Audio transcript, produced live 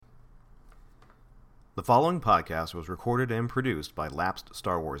The following podcast was recorded and produced by lapsed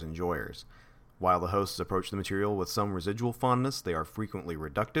Star Wars enjoyers. While the hosts approach the material with some residual fondness, they are frequently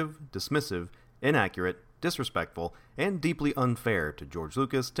reductive, dismissive, inaccurate, disrespectful, and deeply unfair to George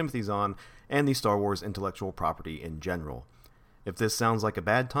Lucas, Timothy Zahn, and the Star Wars intellectual property in general. If this sounds like a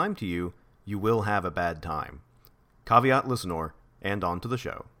bad time to you, you will have a bad time. Caveat listener, and on to the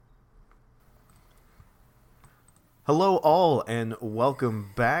show. Hello all, and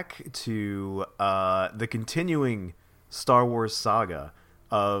welcome back to the continuing Star Wars saga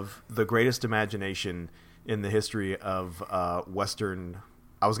of the greatest imagination in the history of Western,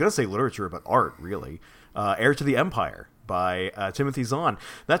 I was going to say literature, but art, really. Heir to the Empire by Timothy Zahn.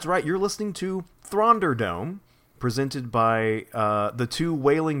 That's right, you're listening to Thunderdome, presented by the two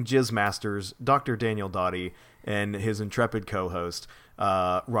wailing jizz masters, Dr. Daniel Doughty, and his intrepid co-host,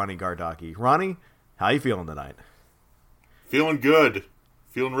 Ronnie Gardaki. Ronnie, how you feeling tonight? Feeling good.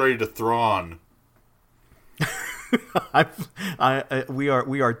 Feeling ready to thrawn. We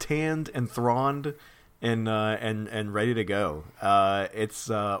are tanned and thronned and ready to go.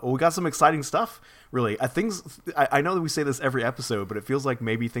 We got some exciting stuff. Really, I know that we say this every episode, but it feels like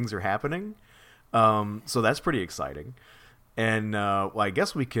maybe things are happening. So that's pretty exciting. And I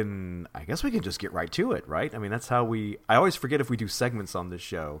guess we can just get right to it, right? I mean, that's how I always forget if we do segments on this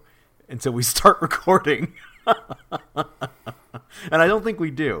show until we start recording. And I don't think we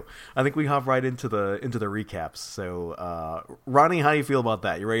do. I think we hop right into the recaps. So, Ronnie, how do you feel about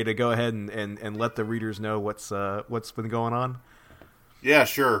that? You ready to go ahead and let the readers know what's been going on? Yeah,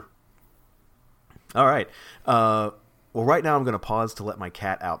 sure. All right. Well, right now I'm going to pause to let my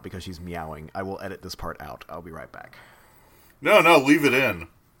cat out because she's meowing. I will edit this part out. I'll be right back. No, leave it in.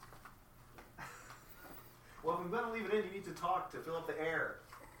 Well, if I'm going to leave it in, you need to talk to fill up the air.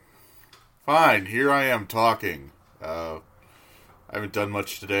 Fine, here I am talking. I haven't done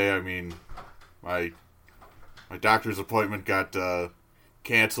much today. I mean, my doctor's appointment got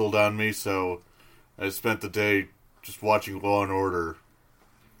canceled on me, so I spent the day just watching Law and Order,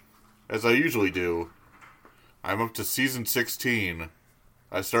 as I usually do. I'm up to season 16.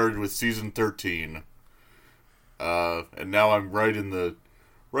 I started with season 13, and now I'm right in the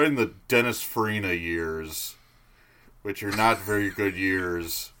Dennis Farina years, which are not very good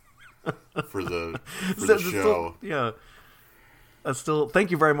years. For the show.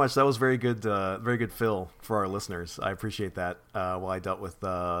 Thank you very much. That was very good fill for our listeners. I appreciate that. While I dealt with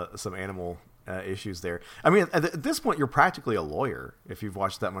some animal issues there. I mean, at this point, you're practically a lawyer if you've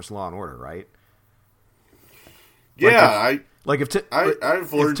watched that much Law and Order, right? Yeah, I've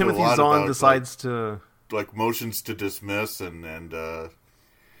learned Timothy a lot Zahn about, decides to motions to dismiss and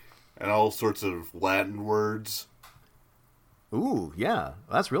all sorts of Latin words. Ooh, yeah,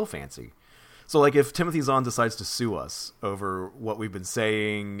 that's real fancy. So, if Timothy Zahn decides to sue us over what we've been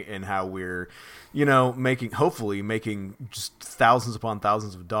saying and how we're, hopefully making just thousands upon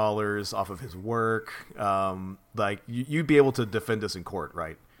thousands of dollars off of his work, you'd be able to defend us in court,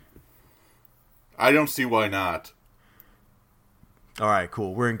 right? I don't see why not. All right,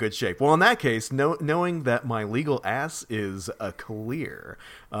 cool. We're in good shape. Well, in that case, knowing that my legal ass is clear,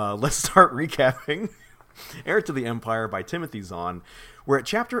 let's start recapping Heir to the Empire by Timothy Zahn. We're at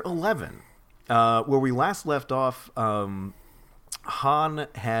chapter 11, where we last left off. Han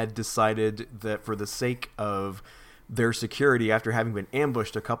had decided that for the sake of their security, after having been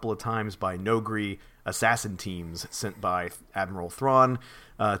ambushed a couple of times by Nogri assassin teams sent by Admiral Thrawn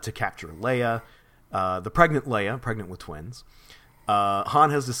to capture Leia, pregnant with twins,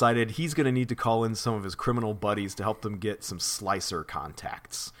 Han has decided he's going to need to call in some of his criminal buddies to help them get some slicer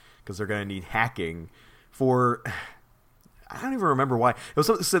contacts, because they're going to need hacking for, I don't even remember why. It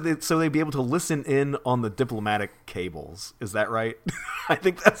was so they'd be able to listen in on the diplomatic cables. Is that right? I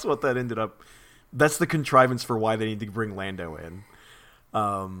think that's what that ended up. That's the contrivance for why they need to bring Lando in.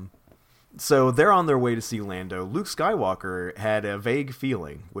 So they're on their way to see Lando. Luke Skywalker had a vague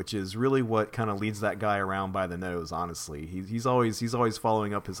feeling, which is really what kind of leads that guy around by the nose. Honestly, he's always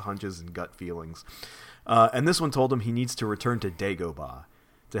following up his hunches and gut feelings. And this one told him he needs to return to Dagobah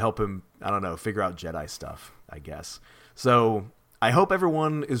to help him, I don't know, figure out Jedi stuff, I guess. So I hope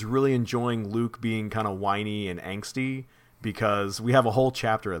everyone is really enjoying Luke being kind of whiny and angsty, because we have a whole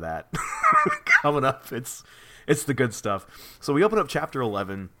chapter of that coming up. It's the good stuff. So we open up chapter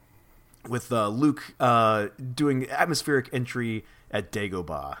 11 with Luke doing atmospheric entry at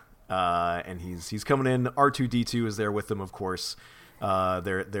Dagobah, and he's coming in. R2-D2 is there with him, of course.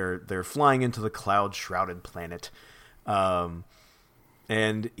 They're flying into the cloud shrouded planet.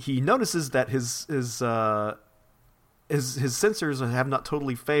 And he notices that his sensors have not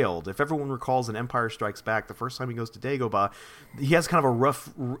totally failed. If everyone recalls in Empire Strikes Back, the first time he goes to Dagobah, he has kind of a rough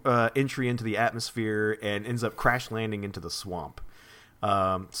entry into the atmosphere and ends up crash landing into the swamp.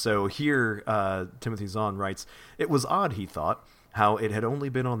 So here, Timothy Zahn writes, "It was odd," he thought, "how it had only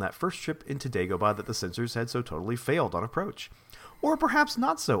been on that first trip into Dagobah that the sensors had so totally failed on approach. Or perhaps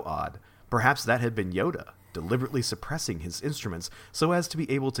not so odd. Perhaps that had been Yoda, deliberately suppressing his instruments so as to be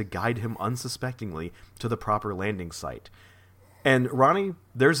able to guide him unsuspectingly to the proper landing site." And Ronnie,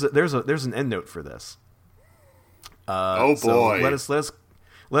 there's an endnote for this. Oh boy! So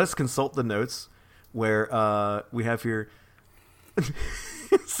let us consult the notes where we have here.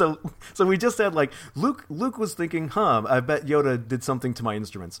 So we just said, like, Luke was thinking, I bet Yoda did something to my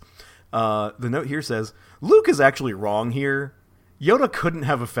instruments. The note here says, Luke is actually wrong here. Yoda couldn't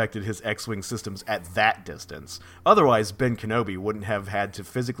have affected his X-Wing systems at that distance. Otherwise, Ben Kenobi wouldn't have had to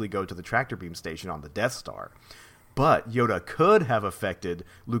physically go to the tractor beam station on the Death Star. But Yoda could have affected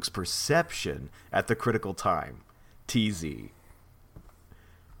Luke's perception at the critical time. TZ.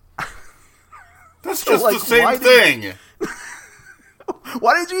 That's just the same thing.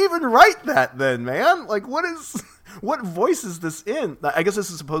 Why did you even write that then, man? Like, what voice is this in? I guess this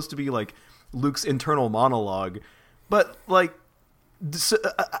is supposed to be like Luke's internal monologue, but like,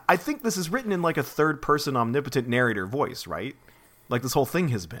 I think this is written in like a third person omnipotent narrator voice, right? Like this whole thing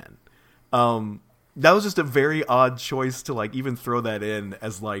has been. That was just a very odd choice to like even throw that in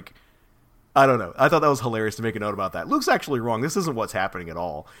as like, I don't know. I thought that was hilarious to make a note about that. Luke's actually wrong. This isn't what's happening at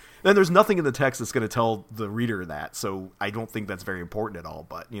all. Then there's nothing in the text that's going to tell the reader that, so I don't think that's very important at all.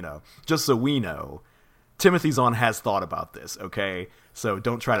 But, just so we know, Timothy Zahn has thought about this, okay? So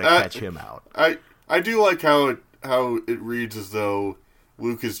don't try to catch him out. I do like how it reads as though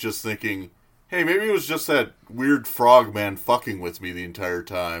Luke is just thinking, hey, maybe it was just that weird frog man fucking with me the entire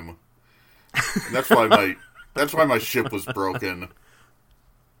time. And that's why my ship was broken.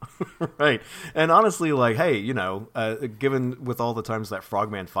 Right. And honestly, like, hey, given with all the times that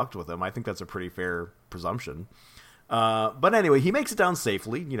Frogman fucked with him, I think that's a pretty fair presumption. But anyway, he makes it down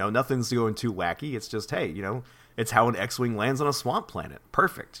safely. Nothing's going too wacky. It's just, hey, it's how an X-Wing lands on a swamp planet.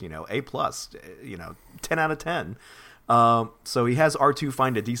 Perfect. A+, 10 out of 10. So he has R2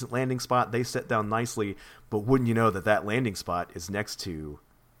 find a decent landing spot. They set down nicely. But wouldn't you know that landing spot is next to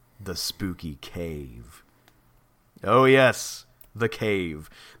the spooky cave. Oh, yes. The cave.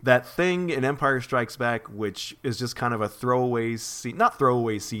 That thing in Empire Strikes Back, which is just kind of a throwaway scene, not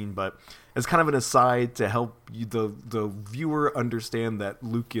throwaway scene, but as kind of an aside to help you, the viewer understand that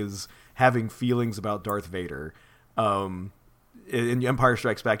Luke is having feelings about Darth Vader. In Empire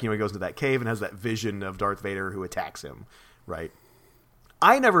Strikes Back, he goes into that cave and has that vision of Darth Vader who attacks him, right?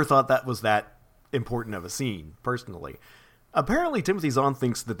 I never thought that was that important of a scene, personally. Apparently, Timothy Zahn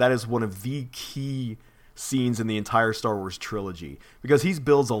thinks that is one of the key scenes in the entire Star Wars trilogy, because he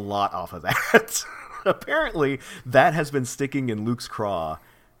builds a lot off of that. Apparently, that has been sticking in Luke's craw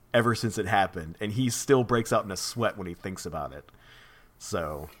ever since it happened, and he still breaks out in a sweat when he thinks about it.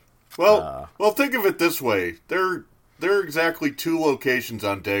 So, well, think of it this way: there are exactly two locations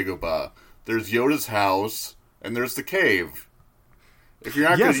on Dagobah. There's Yoda's house, and there's the cave. If you're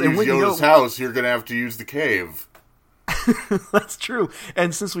not going to use Yoda's house, you're going to have to use the cave. That's true.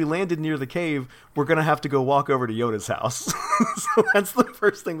 And since we landed near the cave, we're going to have to go walk over to Yoda's house. So that's the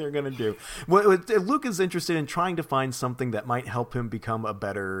first thing they're going to do. Luke is interested in trying to find something that might help him become a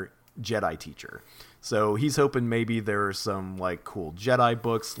better Jedi teacher. So he's hoping maybe there are some like cool Jedi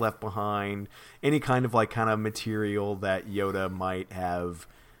books left behind, any kind of material that Yoda might have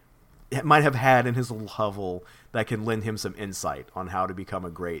had in his little hovel that can lend him some insight on how to become a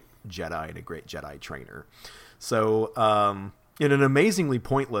great Jedi and a great Jedi trainer. So, in an amazingly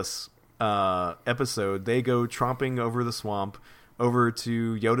pointless episode, they go tromping over the swamp, over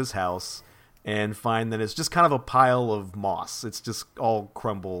to Yoda's house, and find that it's just kind of a pile of moss. It's just all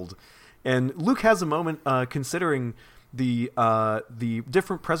crumbled. And Luke has a moment considering the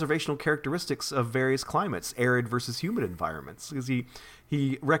different preservational characteristics of various climates, arid versus humid environments, because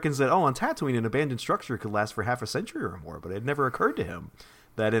he reckons that, on Tatooine, an abandoned structure could last for half a century or more, but it never occurred to him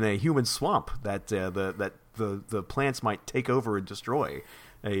that in a human swamp that the plants might take over and destroy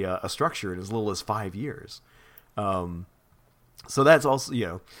a structure in as little as 5 years. So that's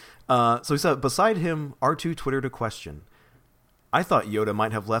also, so he said, beside him, R2 twittered a question. I thought Yoda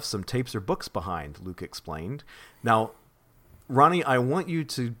might have left some tapes or books behind, Luke explained. Now, Ronnie, I want you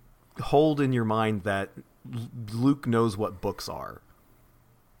to hold in your mind that Luke knows what books are.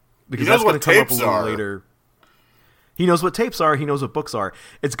 Because that's going to come up a little later. He knows what tapes are. He knows what books are.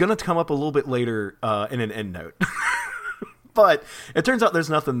 It's going to come up a little bit later in an endnote. But it turns out there's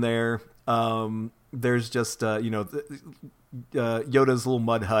nothing there. there's just Yoda's little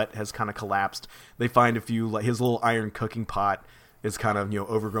mud hut has kind of collapsed. They find a few, like his little iron cooking pot is kind of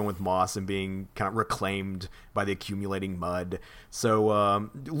overgrown with moss and being kind of reclaimed by the accumulating mud. So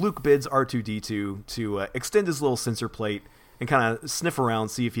Luke bids R2-D2 to extend his little sensor plate and kind of sniff around,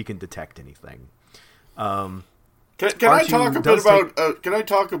 see if he can detect anything. Can I talk a bit about? Can I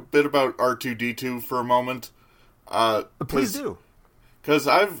talk a bit about R2-D2 for a moment? Please do. Because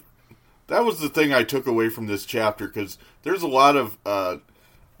that was the thing I took away from this chapter. Because there's a lot of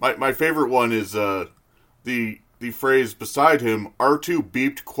my favorite one is the phrase beside him. R2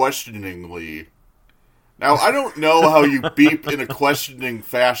 beeped questioningly. Now I don't know how you beep in a questioning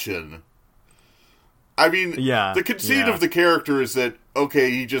fashion. I mean, the conceit of the character is that, okay,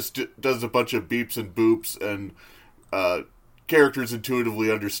 he just does a bunch of beeps and boops, and characters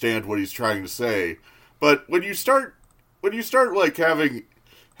intuitively understand what he's trying to say. But when you start like having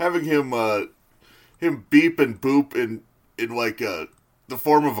him beep and boop in like the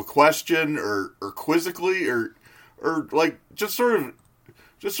form of a question or quizzically or like just sort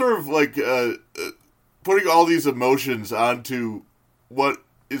of like putting all these emotions onto what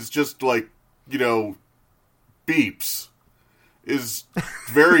is just like beeps is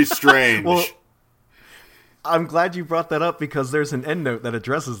very strange. Well, I'm glad you brought that up because there's an endnote that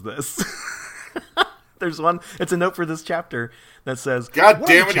addresses this. There's one. It's a note for this chapter that says, "God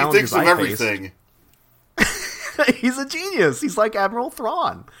damn it, he thinks of everything." He's a genius. He's like Admiral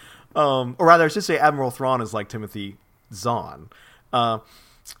Thrawn, or rather, I should say Admiral Thrawn is like Timothy Zahn.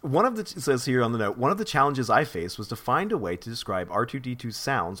 It says here on the note, one of the challenges I faced was to find a way to describe R2-D2's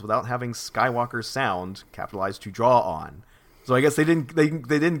sounds without having Skywalker's sound capitalized to draw on. So I guess they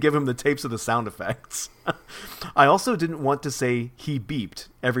didn't give him the tapes of the sound effects. I also didn't want to say he beeped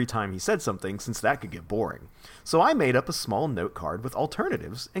every time he said something, since that could get boring. So I made up a small note card with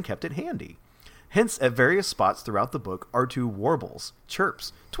alternatives and kept it handy. Hence, at various spots throughout the book, R2 warbles,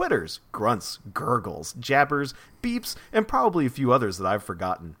 chirps, twitters, grunts, gurgles, jabbers, beeps, and probably a few others that I've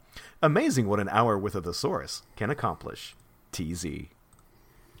forgotten. Amazing what an hour with a thesaurus can accomplish. TZ.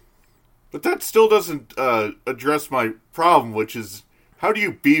 But that still doesn't address my problem, which is, how do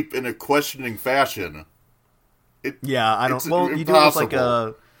you beep in a questioning fashion? I don't. Well, you do it with like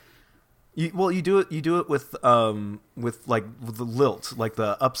a. You do it with the lilt, like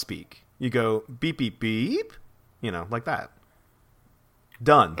the upspeak. You go beep beep beep, like that.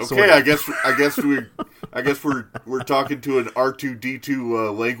 Done. Okay, sorta. I guess we're talking to an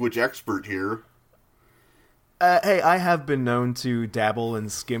R2-D2 language expert here. Hey, I have been known to dabble in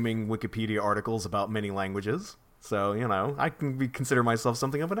skimming Wikipedia articles about many languages, so I can consider myself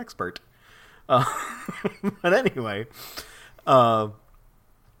something of an expert. But anyway, so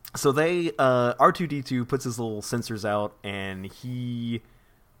they R2-D2 puts his little sensors out, and he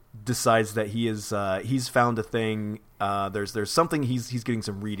decides that he's found a thing. There's something he's getting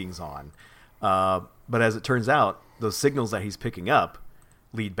some readings on, but as it turns out, those signals that he's picking up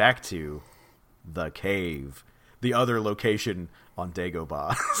lead back to the cave, the other location on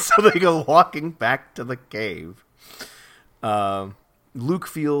Dagobah. So they go walking back to the cave. Luke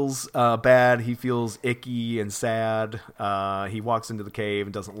feels bad. He feels icky and sad. He walks into the cave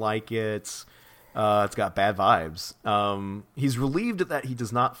and doesn't like it. It's got bad vibes. He's relieved that he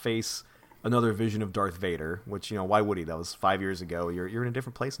does not face another vision of Darth Vader, which, why would he? That was 5 years ago. You're in a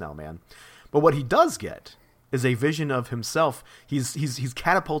different place now, man. But what he does get is a vision of himself. He's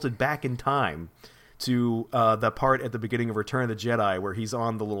catapulted back in time to the part at the beginning of Return of the Jedi where he's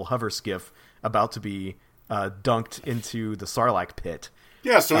on the little hover skiff about to be dunked into the Sarlacc pit.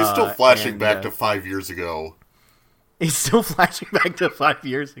 Yeah, so he's still flashing back to 5 years ago. He's still flashing back to 5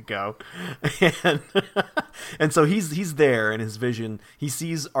 years ago. And so he's there in his vision. He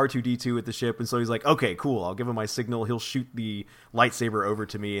sees R2-D2 at the ship, and so he's like, okay, cool, I'll give him my signal. He'll shoot the lightsaber over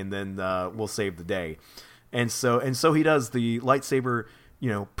to me, and then we'll save the day. And so he does. The lightsaber,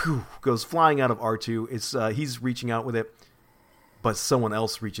 poof, goes flying out of R2. He's reaching out with it, but someone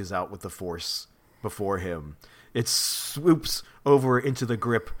else reaches out with the Force before him. It swoops over into the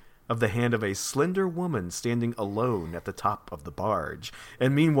grip of the hand of a slender woman standing alone at the top of the barge.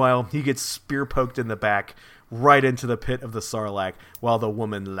 And meanwhile, he gets spear poked in the back right into the pit of the Sarlacc while the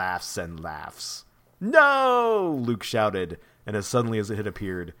woman laughs and laughs. No! Luke shouted, and as suddenly as it had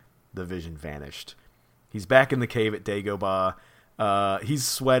appeared, the vision vanished. He's back in the cave at Dagobah. He's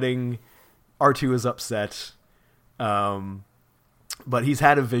sweating. R2 is upset. But he's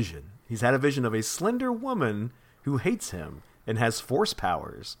had a vision. He's had a vision of a slender woman who hates him and has Force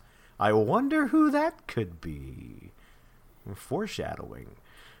powers. I wonder who that could be. Foreshadowing.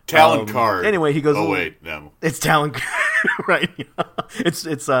 Talon card. Anyway, he goes... Oh, wait, no. It's Talon Right.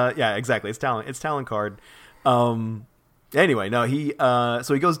 It's yeah, exactly. It's Talon card. Anyway, no, he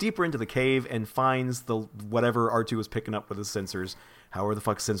so he goes deeper into the cave and finds the whatever R2 was picking up with his sensors, however the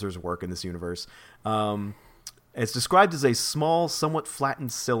fuck sensors work in this universe. It's described as a small, somewhat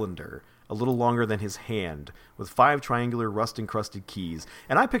flattened cylinder, a little longer than his hand, with 5 triangular rust-encrusted keys.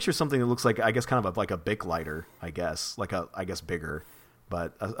 And I picture something that looks like, I guess, kind of like a Bic lighter, I guess, bigger.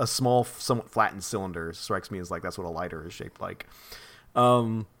 But a small, somewhat flattened cylinder strikes me as like that's what a lighter is shaped like.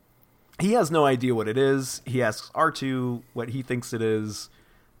 He has no idea what it is. He asks R2 what he thinks it is.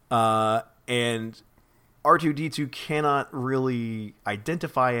 And R2-D2 cannot really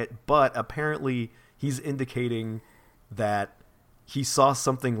identify it, but apparently he's indicating that he saw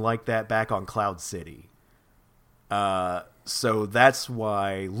something like that back on Cloud City. So that's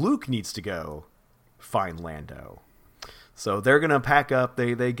why Luke needs to go find Lando. So they're going to pack up,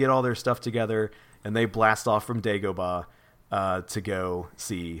 they get all their stuff together, and they blast off from Dagobah to go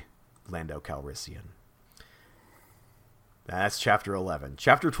see Lando Calrissian. That's Chapter 11.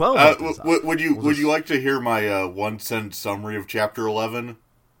 Chapter 12 would you like to hear my 1-sentence summary of Chapter 11?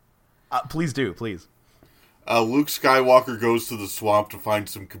 Please do, please. Luke Skywalker goes to the swamp to find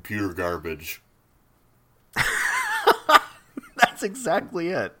some computer garbage. That's exactly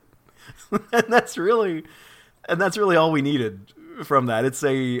it. and that's really all we needed from that. It's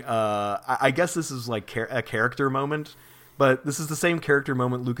I guess this is like a character moment, but this is the same character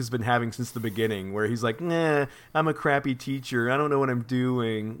moment Luke has been having since the beginning, where he's like, nah, I'm a crappy teacher. I don't know what I'm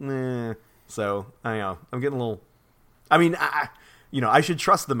doing. Nah. So, I know. I'm getting a little... I mean, I should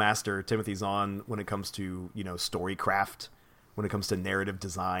trust the master Timothy's on when it comes to, storycraft, when it comes to narrative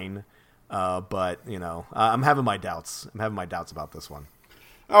design. But, I'm having my doubts. I'm having my doubts about this one.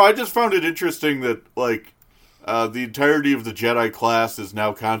 Oh, I just found it interesting that, like, the entirety of the Jedi class is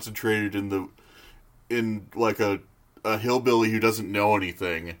now concentrated in a hillbilly who doesn't know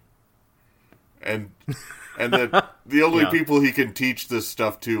anything. And that the only people he can teach this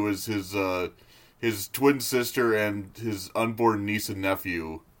stuff to is his twin sister and his unborn niece and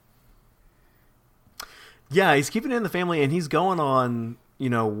nephew. Yeah, he's keeping it in the family, and he's going on,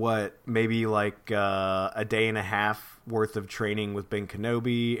 maybe like a day and a half worth of training with Ben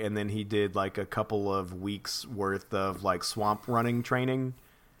Kenobi, and then he did like a couple of weeks worth of like swamp running training.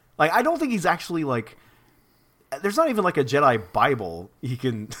 Like, I don't think he's actually like... There's not even like a Jedi Bible he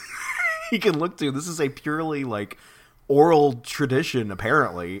can he can look to. This is a purely like oral tradition,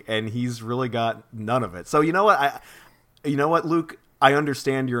 apparently, and he's really got none of it. So you know what, Luke, I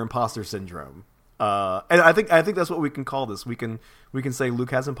understand your imposter syndrome, and I think that's what we can call this. We can say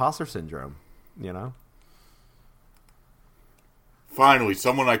Luke has imposter syndrome. Finally,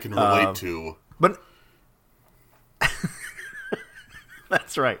 someone I can relate to. But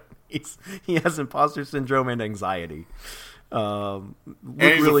that's right. He has imposter syndrome and anxiety. And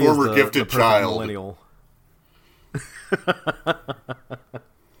he's really a former gifted child. Millennial.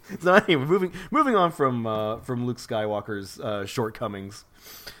 So anyway, moving on from Luke Skywalker's shortcomings.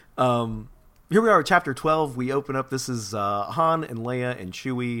 Here we are at Chapter 12. We open up. This is Han and Leia and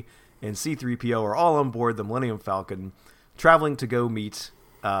Chewie and C-3PO are all on board the Millennium Falcon, traveling to go meet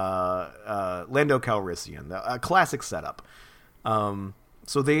Lando Calrissian. A classic setup.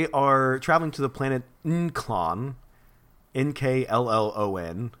 So they are traveling to the planet Nklon,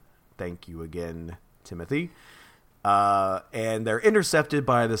 Nklon. Thank you again, Timothy. And they're intercepted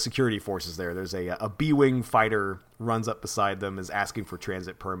by the security forces there. There's a B-Wing fighter runs up beside them, is asking for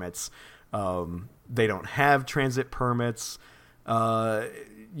transit permits. They don't have transit permits. Han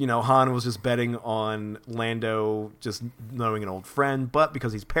was just betting on Lando just knowing an old friend, but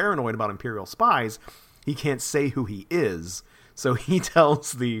because he's paranoid about Imperial spies, he can't say who he is. So he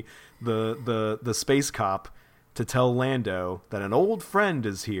tells the space cop to tell Lando that an old friend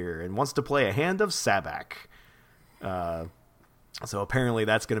is here and wants to play a hand of Sabak. So apparently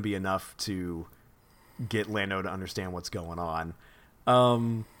that's going to be enough to get Lando to understand what's going on.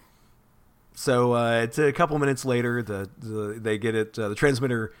 So it's a couple minutes later. They get it. The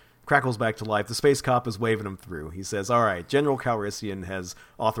transmitter crackles back to life. The space cop is waving him through. He says, "All right, General Calrissian has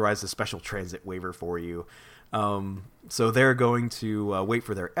authorized a special transit waiver for you." So they're going to wait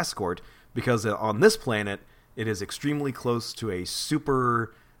for their escort because on this planet it is extremely close to a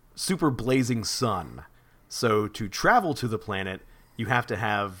super blazing sun. So to travel to the planet, you have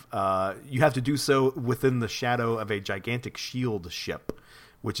to do so within the shadow of a gigantic shield ship,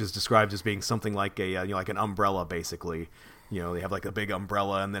 which is described as being something like like an umbrella, basically. They have like a big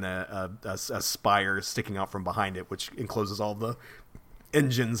umbrella and then a spire sticking out from behind it, which encloses all the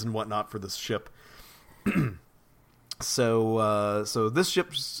engines and whatnot for this ship. So this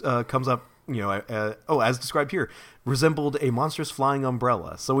ship comes up, as described here, resembled a monstrous flying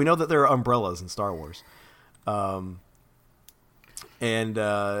umbrella. So we know that there are umbrellas in Star Wars. And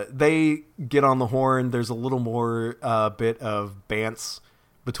they get on the horn. There's a little more bit of bants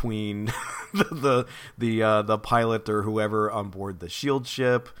between the pilot or whoever on board the shield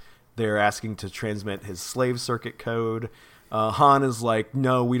ship. They're asking to transmit his slave circuit code. Han is like,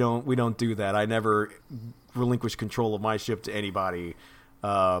 no, we don't do that. I never relinquish control of my ship to anybody,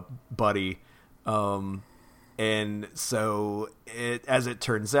 buddy. And so, as it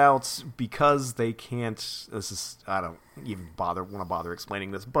turns out, because they can't... I don't even want to bother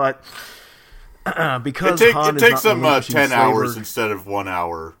explaining this, but because Han it takes them 10 hours slaver, instead of 1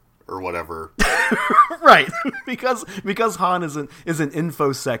 hour or whatever. Right, because Han is an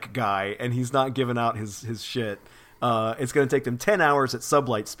infosec guy and he's not giving out his shit. It's going to take them 10 hours at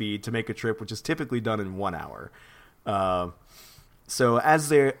sublight speed to make a trip, which is typically done in 1 hour. So as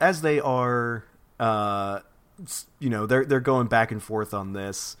they are, they're going back and forth on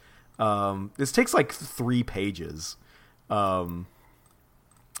this. This takes like 3 pages, and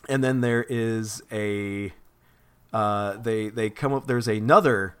then there is they come up. There's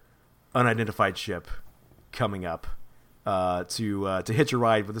another unidentified ship coming up to hitch a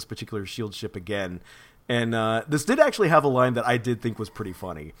ride with this particular shield ship again. And this did actually have a line that I did think was pretty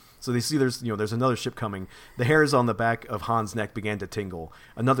funny. So they see there's another ship coming. The hairs on the back of Han's neck began to tingle.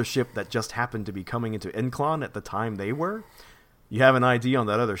 Another ship that just happened to be coming into Inclon at the time they were. You have an ID on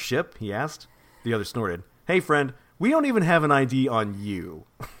that other ship? He asked. The other snorted. Hey, friend, we don't even have an ID on you.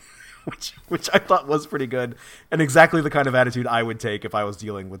 which I thought was pretty good. And exactly the kind of attitude I would take if I was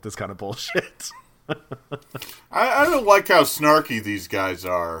dealing with this kind of bullshit. I don't like how snarky these guys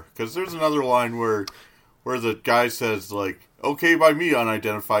are. Because there's another line where the guy says, like, okay by me,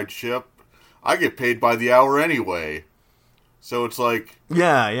 unidentified ship. I get paid by the hour anyway. So it's like...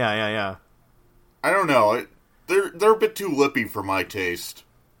 Yeah. I don't know. They're a bit too lippy for my taste.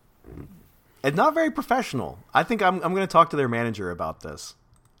 And not very professional. I think I'm going to talk to their manager about this.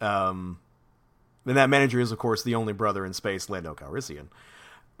 And that manager is, of course, the only brother in space, Lando Calrissian.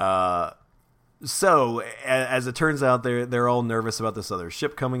 So, as it turns out, they're all nervous about this other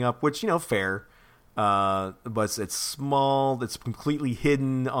ship coming up, which, fair. But it's small. It's completely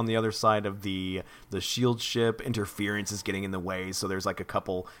hidden on the other side of the shield ship. Interference is getting in the way, so there's like a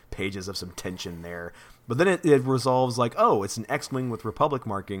couple pages of some tension there. But then it resolves like, oh, it's an X-Wing with Republic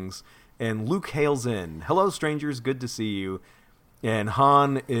markings, and Luke hails in. Hello, strangers. Good to see you. And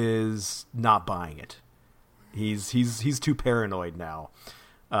Han is not buying it. He's too paranoid now.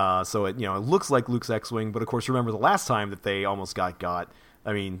 So it looks like Luke's X-Wing, but of course remember the last time that they almost got.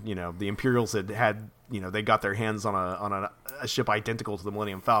 I mean, the Imperials had they got their hands on a ship identical to the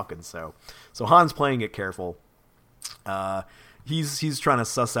Millennium Falcon. So Han's playing it careful. He's trying to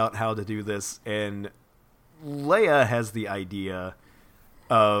suss out how to do this, and Leia has the idea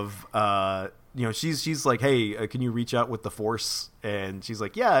of she's like, hey, can you reach out with the Force? And she's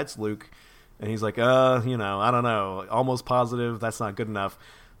like, yeah, it's Luke. And he's like, I don't know, almost positive that's not good enough.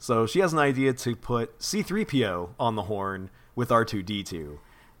 So she has an idea to put C-3PO on the horn with R2-D2.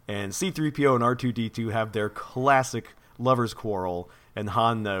 And C-3PO and R2-D2 have their classic lovers quarrel, and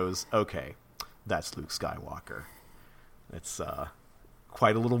Han knows, okay, that's Luke Skywalker. It's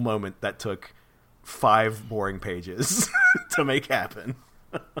quite a little moment that took 5 boring pages to make happen.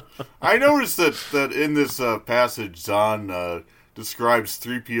 I noticed that in this passage, Zahn describes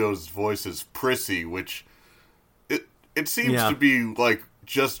 3PO's voice as prissy, which it seems to be like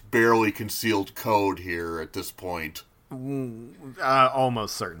just barely concealed code here at this point.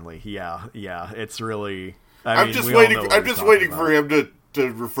 Almost certainly, yeah. It's really. I'm just waiting for him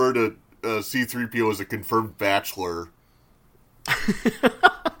to refer to C-3PO as a confirmed bachelor.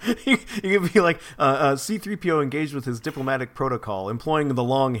 You could be like C-3PO engaged with his diplomatic protocol, employing the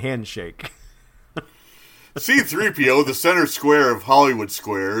long handshake. C-3PO, the center square of Hollywood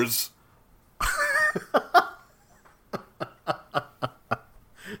squares.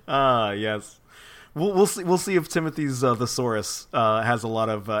 Yes. We'll see if Timothy's thesaurus has a lot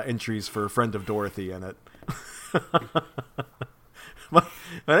of entries for Friend of Dorothy in it. but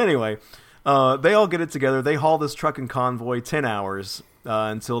anyway, they all get it together. They haul this truck and convoy 10 hours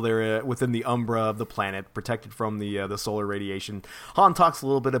until they're within the umbra of the planet, protected from the solar radiation. Han talks a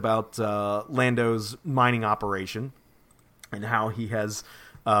little bit about Lando's mining operation and how he has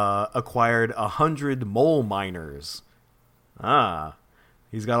acquired 100 mole miners.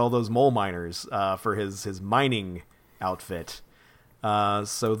 He's got all those mole miners for his mining outfit.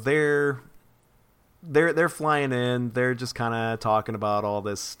 So they're flying in. They're just kind of talking about all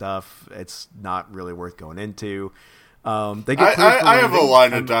this stuff. It's not really worth going into. They get I have a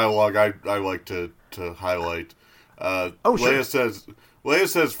line of dialogue I like to highlight. Sure. Leia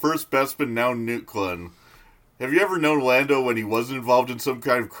says, first Bespin, now Nuklin. Have you ever known Lando when he wasn't involved in some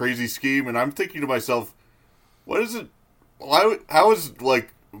kind of crazy scheme? And I'm thinking to myself, what is it? How is,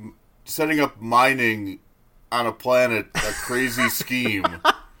 like, setting up mining on a planet a crazy scheme?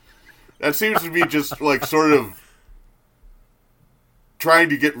 That seems to be just, like, sort of trying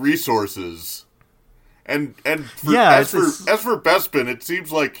to get resources. As for Bespin, it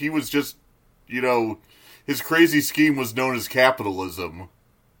seems like he was just, his crazy scheme was known as capitalism.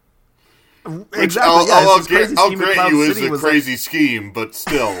 Exactly. I'll grant you is a crazy scheme, but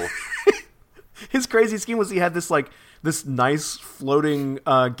still. His crazy scheme was he had this nice floating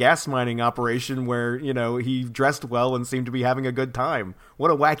gas mining operation where, he dressed well and seemed to be having a good time.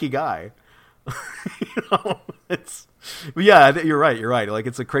 What a wacky guy. You're right. Like,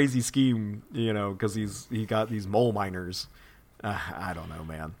 it's a crazy scheme, because he got these mole miners. I don't know,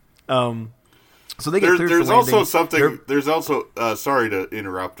 man. So they get cleared for landing. There's also sorry to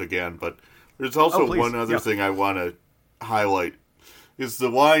interrupt again, but there's also one other thing I want to highlight. Is the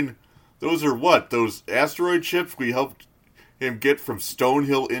line, those are what? Those asteroid ships we helped him get from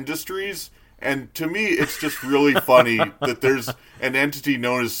Stonehill Industries? And to me, it's just really funny that there's an entity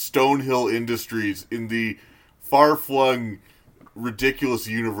known as Stonehill Industries in the far-flung, ridiculous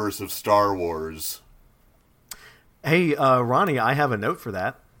universe of Star Wars. Hey, Ronnie, I have a note for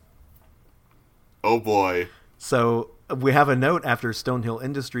that. Oh boy. So we have a note after Stonehill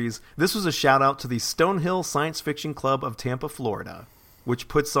Industries. This was a shout out to the Stonehill Science Fiction Club of Tampa, Florida, which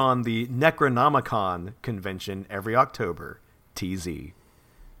puts on the Necronomicon convention every October. TZ.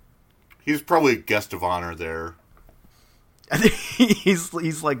 He's probably a guest of honor there. he's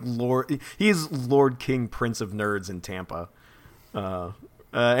like Lord. He's Lord King Prince of Nerds in Tampa.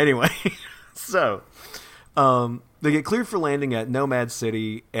 Anyway, so they get cleared for landing at Nomad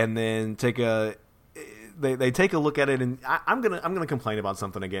City, and then they take a look at it, and I'm gonna complain about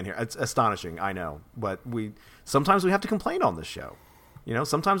something again here. It's astonishing, I know, but sometimes we have to complain on this show.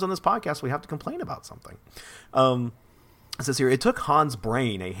 Sometimes on this podcast we have to complain about something. It says here, it took Han's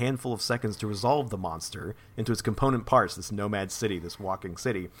brain a handful of seconds to resolve the monster into its component parts, this Nomad City, this walking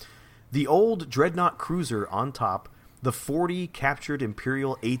city. The old dreadnought cruiser on top, the 40 captured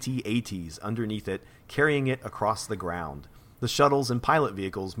Imperial AT-ATs underneath it, carrying it across the ground. The shuttles and pilot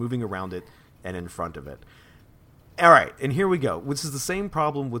vehicles moving around it and in front of it. All right, and here we go. This is the same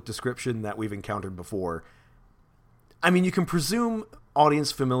problem with description that we've encountered before. I mean, you can presume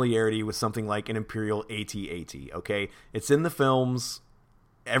audience familiarity with something like an Imperial AT-AT, okay? It's in the films.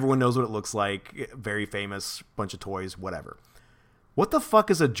 Everyone knows what it looks like. Very famous, bunch of toys, whatever. What the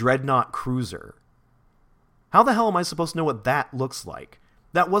fuck is a dreadnought cruiser? How the hell am I supposed to know what that looks like?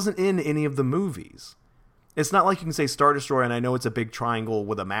 That wasn't in any of the movies. It's not like you can say Star Destroyer and I know it's a big triangle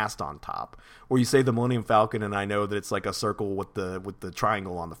with a mast on top. Or you say the Millennium Falcon and I know that it's like a circle with the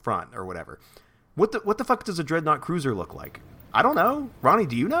triangle on the front or whatever. What the fuck does a dreadnought cruiser look like? I don't know. Ronnie,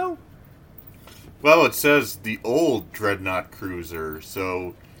 do you know? Well, it says the old dreadnought cruiser,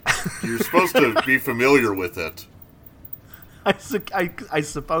 so you're supposed to be familiar with it. I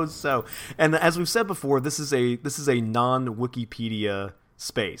suppose so. And as we've said before, this is a non-Wikipedia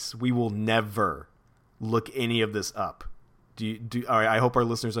space. We will never look any of this up. All right, I hope our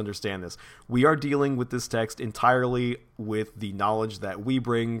listeners understand this. We are dealing with this text entirely with the knowledge that we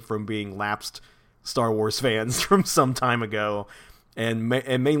bring from being lapsed Star Wars fans from some time ago, and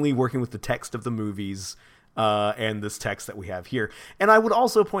mainly working with the text of the movies and this text that we have here. And I would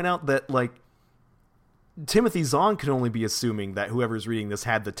also point out that, like, Timothy Zahn can only be assuming that whoever's reading this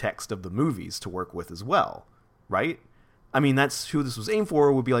had the text of the movies to work with as well, right? I mean, that's who this was aimed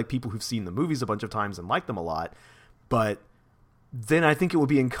for, would be like people who've seen the movies a bunch of times and like them a lot. But then I think it would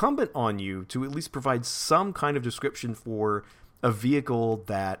be incumbent on you to at least provide some kind of description for a vehicle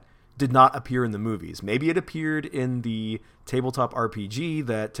that did not appear in the movies. Maybe it appeared in the tabletop RPG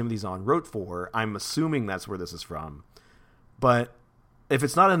that Timothy Zahn wrote for. I'm assuming that's where this is from. But if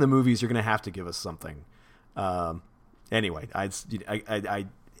it's not in the movies, you're going to have to give us something. Anyway, I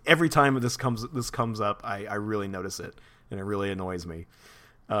every time this comes up, I really notice it, and it really annoys me.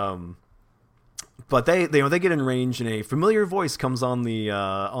 But they get in range, and a familiar voice comes on the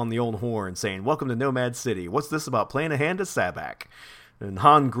old horn saying, "Welcome to Nomad City. What's this about playing a hand to Sabak?" And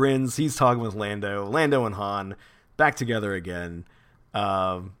Han grins. He's talking with Lando. Lando and Han back together again.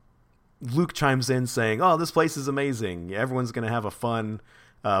 Luke chimes in saying, "Oh, this place is amazing. Everyone's going to have a fun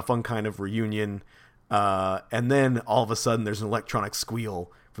kind of reunion." And then all of a sudden there's an electronic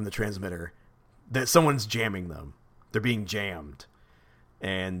squeal from the transmitter that someone's jamming them. They're being jammed.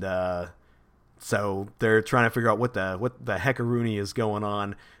 And So they're trying to figure out what the heckaroony is going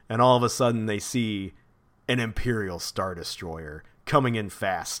on, and all of a sudden they see an Imperial Star Destroyer coming in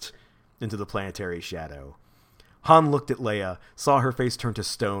fast into the planetary shadow. Han looked at Leia, saw her face turn to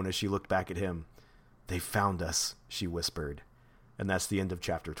stone as she looked back at him. "They found us," she whispered. And that's the end of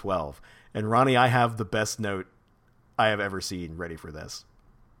chapter 12. And Ronnie, I have the best note I have ever seen ready for this.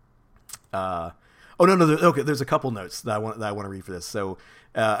 There's a couple notes that I want to read for this. So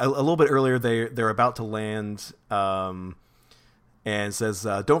a little bit earlier, they're about to land, and says,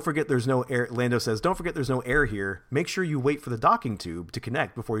 "Don't forget there's no air." Lando says, "Don't forget there's no air here. Make sure you wait for the docking tube to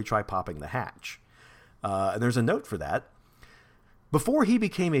connect before you try popping the hatch." And there's a note for that. Before he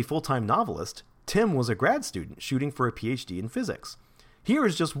became a full-time novelist, Tim was a grad student shooting for a PhD in physics. Here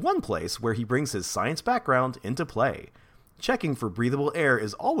is just one place where he brings his science background into play. Checking for breathable air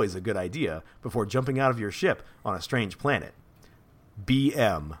is always a good idea before jumping out of your ship on a strange planet.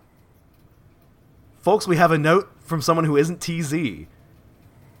 BM. Folks, we have a note from someone who isn't TZ.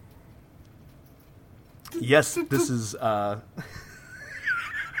 Yes, this is...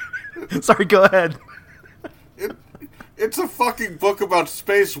 Sorry, go ahead. It's a fucking book about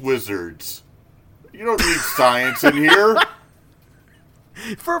space wizards. You don't need science in here.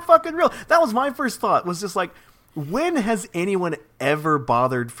 For fucking real. That was my first thought, was just like, when has anyone ever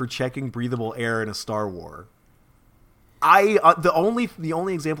bothered for checking breathable air in a Star War? The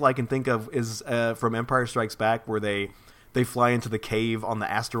only example I can think of is from Empire Strikes Back, where they fly into the cave on the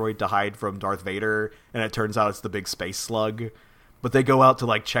asteroid to hide from Darth Vader, and it turns out it's the big space slug. But they go out to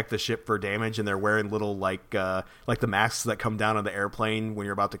like check the ship for damage, and they're wearing little like the masks that come down on the airplane when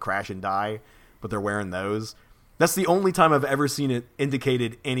you're about to crash and die. But they're wearing those. That's the only time I've ever seen it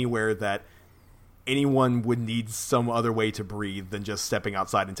indicated anywhere that anyone would need some other way to breathe than just stepping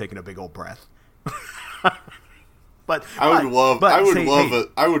outside and taking a big old breath. I would love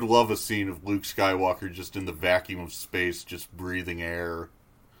a scene of Luke Skywalker just in the vacuum of space, just breathing air,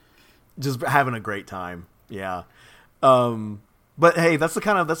 just having a great time. Yeah. But hey, that's the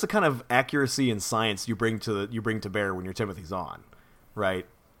kind of accuracy and science you bring to bear when you're Timothy Zahn, right?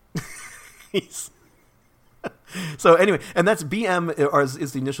 So anyway, and that's BM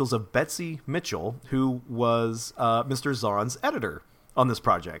is the initials of Betsy Mitchell, who was Mr. Zahn's editor on this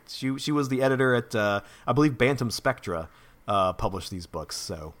project. She was the editor at I believe Bantam Spectra published these books.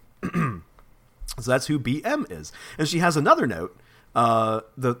 So so that's who BM is, and she has another note.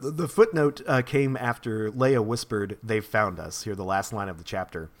 The footnote came after Leia whispered, "They've found us." Here, the last line of the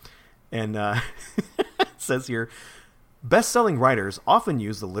chapter, and it says here, "Best-selling writers often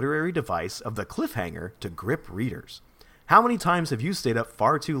use the literary device of the cliffhanger to grip readers. How many times have you stayed up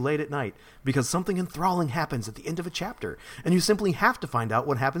far too late at night because something enthralling happens at the end of a chapter, and you simply have to find out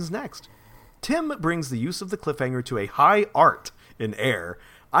what happens next? Tim brings the use of the cliffhanger to a high art in Heir.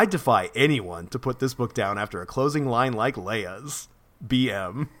 I defy anyone to put this book down after a closing line like Leia's.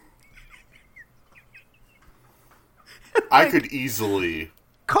 BM." I could easily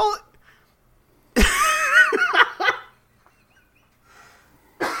call it.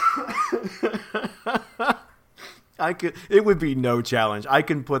 It would be no challenge. I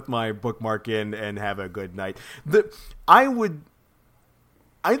can put my bookmark in and have a good night. I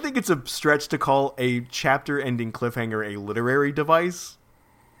think it's a stretch to call a chapter-ending cliffhanger a literary device.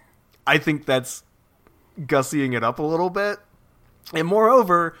 I think that's gussying it up a little bit. And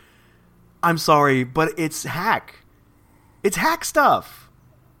moreover, I'm sorry, but it's hack. It's hack stuff.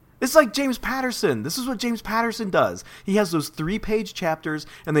 It's like James Patterson. This is what James Patterson does. He has those 3-page chapters,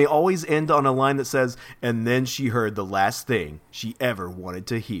 and they always end on a line that says, "And then she heard the last thing she ever wanted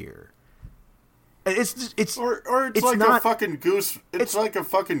to hear." It's like not, a fucking goose. It's like a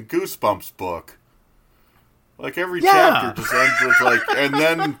fucking Goosebumps book. Like every Yeah. chapter just ends with like,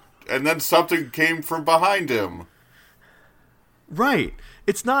 and then something came from behind him. Right.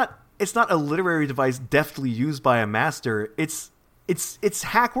 It's not a literary device deftly used by a master. It's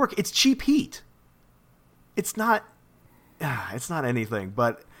hack work. It's cheap heat. It's not anything,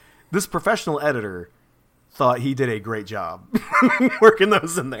 but this professional editor thought he did a great job working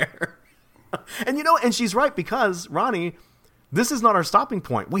those in there. And and she's right, because Ronnie, this is not our stopping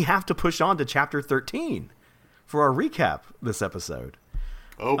point. We have to push on to chapter 13 for our recap this episode.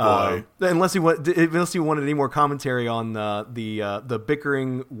 Oh boy! Unless you wanted any more commentary on the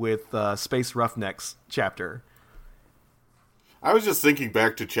bickering with Space Roughnecks chapter. I was just thinking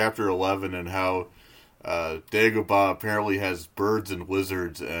back to chapter 11 and how Dagobah apparently has birds and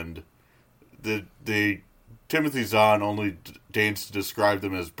lizards, and the Timothy Zahn only deigns to describe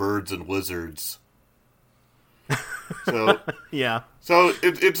them as birds and lizards. So yeah. So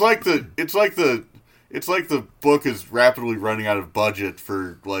it's like the book is rapidly running out of budget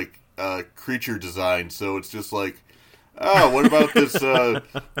for like creature design, so it's just like, oh, what about this?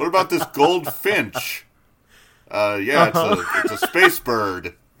 What about this goldfinch? Yeah, it's a space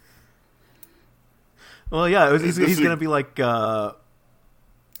bird. Well, yeah, he's gonna be like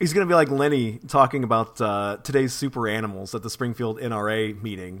Lenny talking about today's super animals at the Springfield NRA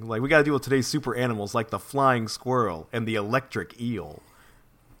meeting. Like, we got to deal with today's super animals, like the flying squirrel and the electric eel.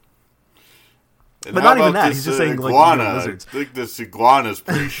 And but not even that. He's just saying iguana. Like lizards. I think this iguana's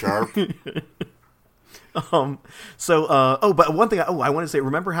pretty sharp. But one thing I want to say.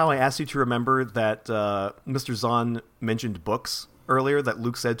 Remember how I asked you to remember that Mr. Zahn mentioned books earlier? That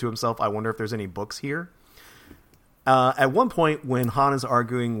Luke said to himself, "I wonder if there's any books here." At one point, when Han is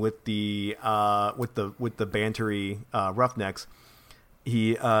arguing with the bantery roughnecks,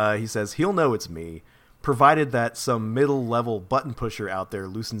 he says he'll know it's me, provided that some middle-level button pusher out there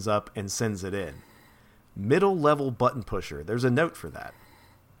loosens up and sends it in. Middle-level button pusher. There's a note for that,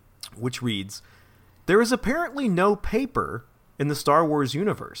 which reads, "There is apparently no paper in the Star Wars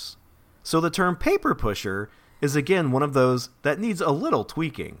universe, so the term paper pusher is again one of those that needs a little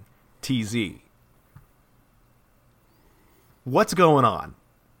tweaking. TZ." What's going on?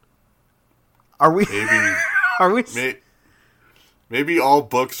 Are we? Maybe. Are we? Maybe all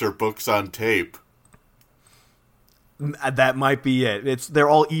books are books on tape. That might be it. They're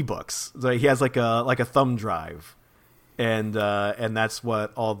all ebooks. So he has like a thumb drive, and that's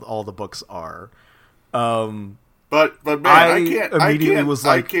what all the books are. But man,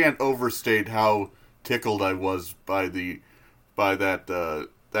 I can't overstate how tickled I was by that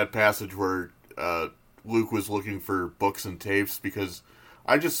passage where Luke was looking for books and tapes, because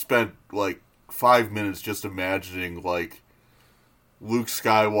I just spent like 5 minutes just imagining like Luke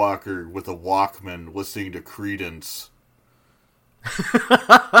Skywalker with a Walkman listening to Creedence.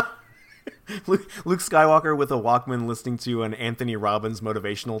 Luke Skywalker with a Walkman listening to an Anthony Robbins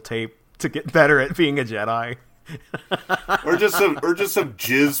motivational tape to get better at being a Jedi. or just some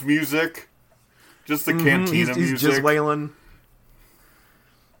jizz music. Just the cantina music. He's jizz wailing.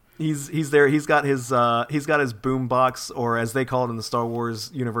 He's there. He's got his boom box, or as they call it in the Star Wars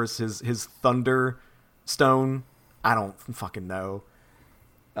universe, his thunder stone. I don't fucking know.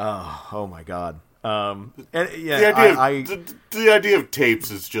 Oh my god. And yeah, the idea of tapes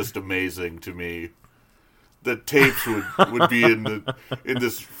is just amazing to me. That tapes would be in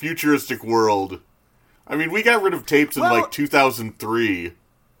this futuristic world. I mean, we got rid of tapes in like 2003.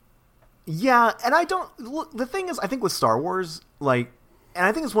 Yeah, and I don't look. The thing is, I think with Star Wars, like, and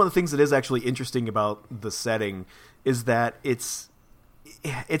I think it's one of the things that is actually interesting about the setting is that it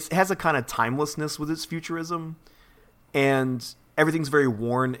has a kind of timelessness with its futurism, and everything's very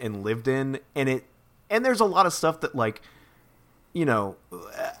worn and lived in, and there's a lot of stuff that, like, you know,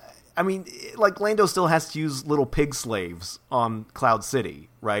 I mean, like, Lando still has to use little pig slaves on Cloud City,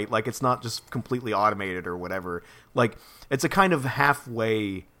 right? Like, it's not just completely automated or whatever. Like, it's a kind of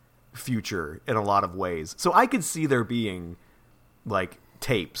halfway future in a lot of ways. So I could see there being, like,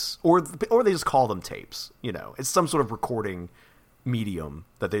 tapes, or they just call them tapes, you know. It's some sort of recording medium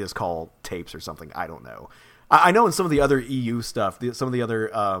that they just call tapes or something. I don't know. I know in some of the other EU stuff, some of the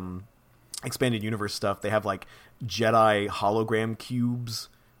other expanded universe stuff, they have, like, Jedi hologram cubes,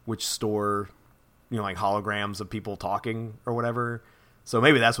 which store, you know, like, holograms of people talking or whatever. So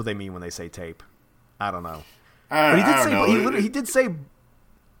maybe that's what they mean when they say tape. I don't know. He did say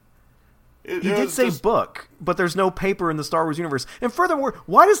book, but there's no paper in the Star Wars universe. And furthermore,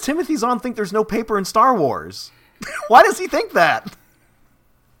 why does Timothy Zahn think there's no paper in Star Wars? Why does he think that?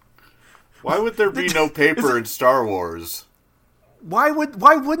 Why would there be no paper in Star Wars? Why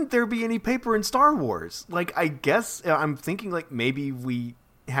wouldn't there be any paper in Star Wars? Like, I guess I'm thinking, like, maybe we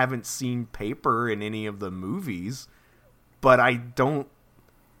haven't seen paper in any of the movies, but I don't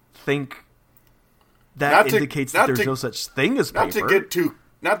think that indicates that there's no such thing as paper.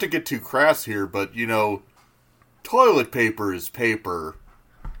 Not to get too crass here, but, you know, toilet paper is paper.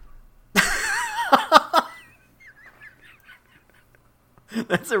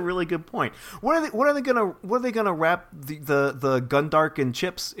 That's a really good point. What are they gonna wrap the Gundark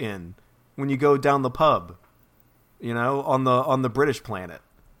chips in when you go down the pub, you know, on the British planet?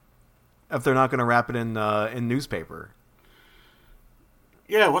 If they're not gonna wrap it in newspaper.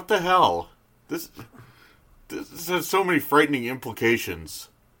 Yeah, what the hell? This has so many frightening implications.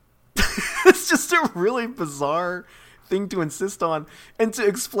 It's just a really bizarre thing to insist on, and to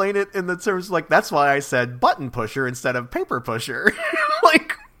explain it in the terms like, that's why I said button pusher instead of paper pusher.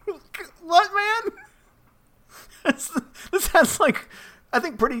 Like, what, man? This has, like, I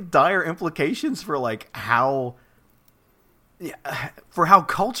think pretty dire implications for, like, how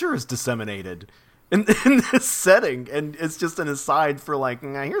culture is disseminated. in this setting, and it's just an aside for like,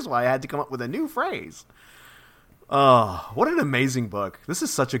 here's why I had to come up with a new phrase. Oh, what an amazing book. This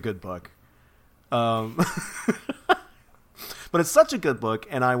is such a good book. But it's such a good book,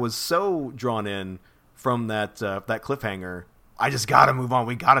 and I was so drawn in from that cliffhanger. I just gotta move on.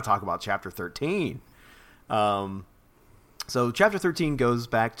 We gotta talk about Chapter 13. So Chapter 13 goes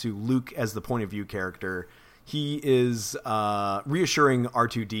back to Luke as the point of view character. He is reassuring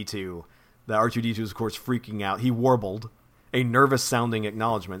R2-D2 that R2-D2 is, of course, freaking out. He warbled a nervous-sounding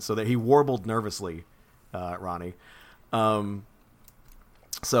acknowledgement, so that he warbled nervously, Ronnie.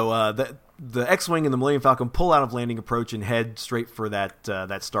 So the X-Wing and the Millennium Falcon pull out of landing approach and head straight for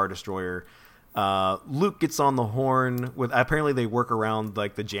that Star Destroyer. Luke gets on the horn with. Apparently, they work around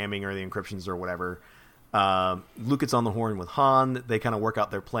like the jamming or the encryptions or whatever. Luke gets on the horn with Han. They kind of work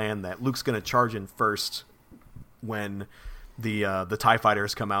out their plan that Luke's going to charge in first when the TIE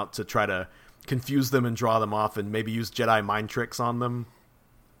fighters come out to try to confuse them and draw them off and maybe use Jedi mind tricks on them.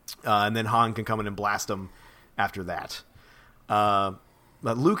 And then Han can come in and blast them after that.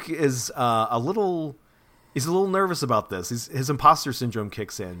 But Luke is a little nervous about this. His imposter syndrome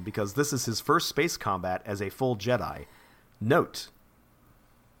kicks in because this is his first space combat as a full Jedi. Note,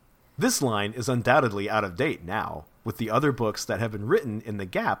 this line is undoubtedly out of date now with the other books that have been written in the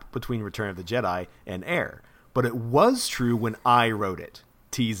gap between Return of the Jedi and Heir. But it was true when I wrote it.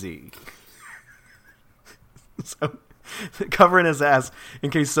 TZ. So, covering his ass in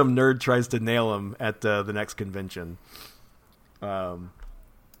case some nerd tries to nail him at the next convention. Good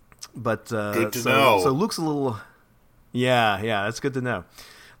to know. So Luke's a little... Yeah, that's good to know.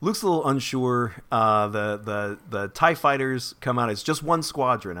 Luke's a little unsure. The TIE fighters come out. It's just one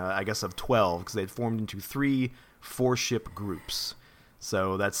squadron, I guess, of 12, because they'd formed into 3 4-ship groups.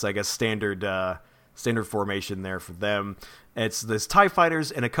 So that's, I guess, standard formation there for them. It's this TIE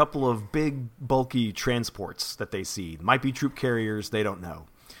fighters and a couple of big, bulky transports that they see. Might be troop carriers, they don't know.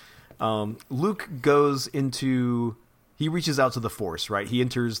 Luke goes into... He reaches out to the Force, right? He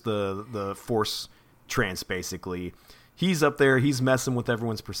enters the Force trance, basically. He's up there. He's messing with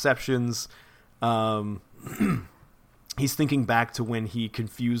everyone's perceptions. He's thinking back to when he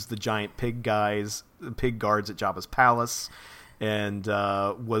confused the giant pig guards at Jabba's palace, and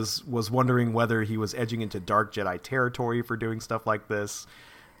was wondering whether he was edging into dark Jedi territory for doing stuff like this.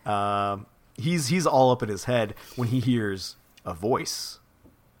 He's all up in his head when he hears a voice.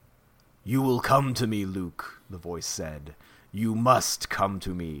 "You will come to me, Luke," the voice said. "You must come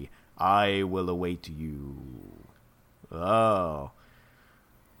to me. I will await you." Oh.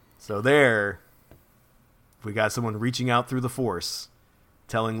 So there, we got someone reaching out through the Force,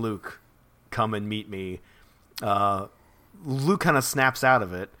 telling Luke, "Come and meet me." Luke kind of snaps out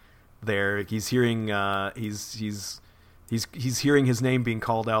of it. There, he's hearing he's hearing his name being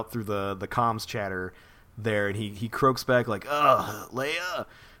called out through the comms chatter there, and he croaks back like, "Ugh, Leia."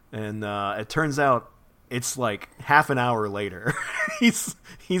 And it turns out it's like half an hour later. he's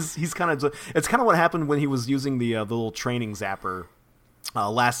kind of... It's kind of what happened when he was using the little training zapper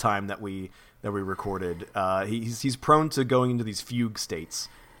last time that we recorded. He's prone to going into these fugue states,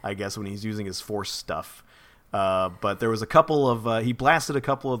 I guess, when he's using his Force stuff. But there was a couple of... he blasted a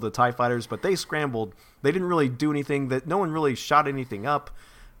couple of the TIE fighters, but they scrambled. They didn't really do anything. That no one really shot anything up.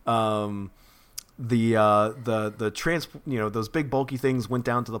 The those big bulky things went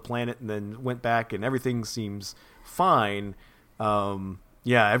down to the planet and then went back, and everything seems fine.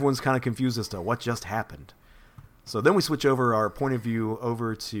 Everyone's kind of confused as to what just happened. So then we switch over our point of view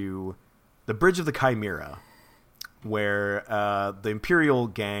over to the Bridge of the Chimera, where the Imperial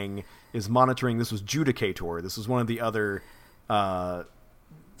gang is monitoring. This was Judicator. This was one of the other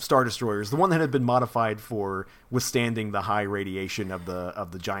Star Destroyers, the one that had been modified for withstanding the high radiation of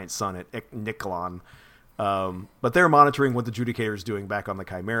the giant sun at Nikolon. But they're monitoring what the Judicator is doing back on the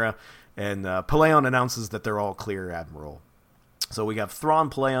Chimera, and Palaeon announces that they're all clear, Admiral. So we have Thrawn,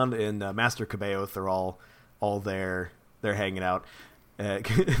 Palaeon, and Master Cabeoth. They're all there. They're hanging out. And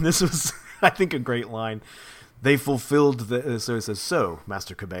this was, I think, a great line. They fulfilled so it says, "So,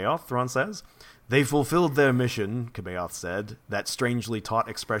 Master Cabeoth," Thrawn says. "They fulfilled their mission," Cabeoth said, that strangely taut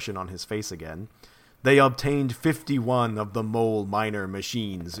expression on his face again. "They obtained 51 of the mole miner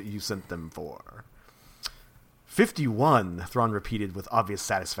machines you sent them for." 51, Thrawn repeated with obvious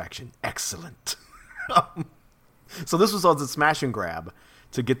satisfaction. "Excellent." So this was all the smash and grab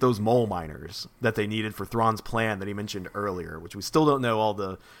to get those mole miners that they needed for Thrawn's plan that he mentioned earlier, which we still don't know all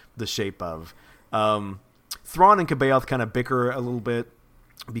the shape of. Thrawn and Cabeoth kind of bicker a little bit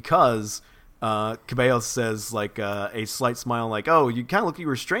because Cabeoth says, like, a slight smile, like, oh, you kind of look like you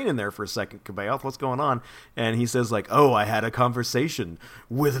were straining there for a second, Cabeoth. What's going on? And he says, like, oh, I had a conversation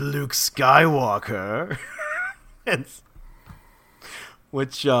with Luke Skywalker. and,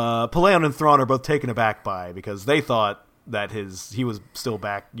 which Palaeon and Thrawn are both taken aback by, because they thought that he was still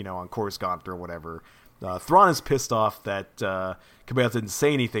back, on Coruscant or whatever. Thrawn is pissed off that Cabeoth didn't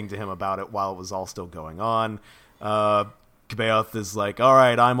say anything to him about it while it was all still going on. Cabeoth is like, all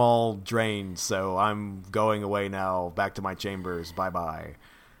right, I'm all drained, so I'm going away now, back to my chambers, bye-bye.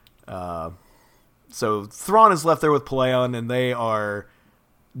 So Thrawn is left there with Palaeon, and they are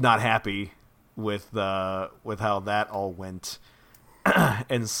not happy with how that all went.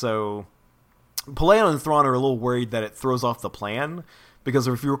 And so Palaeon and Thrawn are a little worried that it throws off the plan, because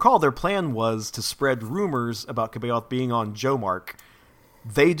if you recall, their plan was to spread rumors about Cabeoth being on Jomark.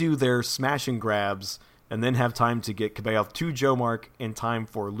 They do their smash and grabs, and then have time to get Cabeoth to Jomark in time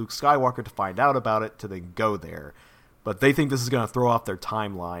for Luke Skywalker to find out about it to then go there. But they think this is going to throw off their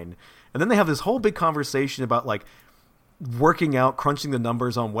timeline. And then they have this whole big conversation about, like, working out, crunching the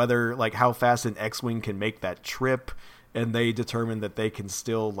numbers on whether, like, how fast an X-Wing can make that trip. And they determine that they can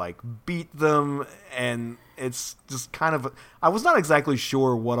still, like, beat them. And it's just kind of... I was not exactly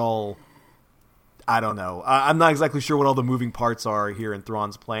sure what all... I don't know. I'm not exactly sure what all the moving parts are here in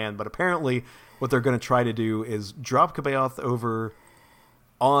Thrawn's plan. But apparently... what they're going to try to do is drop Cabeoth over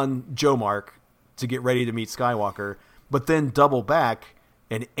on Jomark to get ready to meet Skywalker, but then double back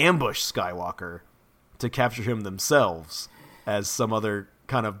and ambush Skywalker to capture him themselves as some other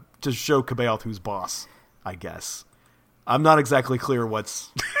kind of, to show Cabeoth who's boss, I guess. I'm not exactly clear what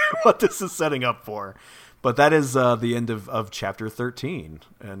this is setting up for, but that is the end of chapter 13.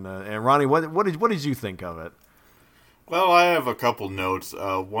 And Ronnie, what did you think of it? Well, I have a couple notes.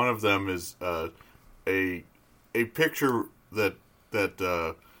 One of them is a picture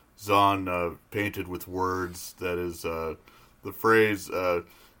that Zahn painted with words. That is the phrase,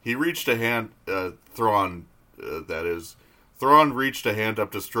 he reached a hand, Thrawn, that is, Thrawn reached a hand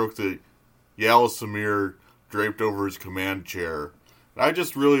up to stroke the Yalisamir draped over his command chair. And I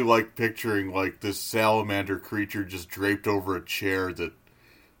just really like picturing, like, this salamander creature just draped over a chair that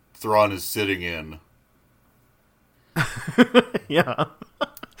Thrawn is sitting in. Yeah.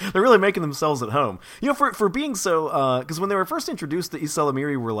 They're really making themselves at home. For being so... because when they were first introduced, the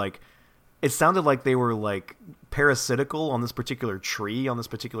Ysalamiri were like... It sounded like they were, like, parasitical on this particular tree, on this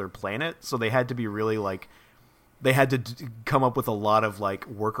particular planet. So they had to be really, like... They had to come up with a lot of, like,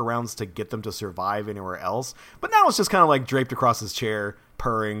 workarounds to get them to survive anywhere else. But now it's just kind of, like, draped across his chair,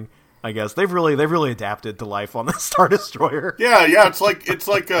 purring. I guess they've really adapted to life on the Star Destroyer. Yeah, it's like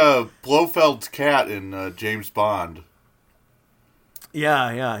Blofeld's cat in James Bond.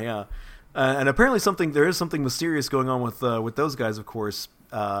 Yeah. And apparently there is something mysterious going on with those guys. Of course,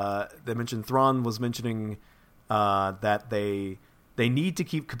 they mentioned Thrawn was mentioning that they need to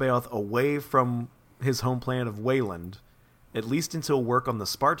keep Cabeoth away from his home planet of Wayland, at least until work on the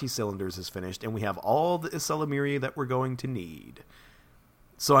Sparty cylinders is finished, and we have all the Ysalamiri that we're going to need.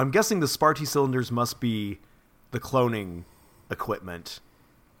 So I'm guessing the Sparty cylinders must be the cloning equipment,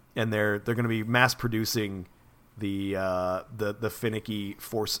 and they're going to be mass producing the finicky,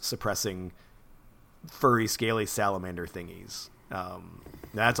 force suppressing, furry, scaly salamander thingies.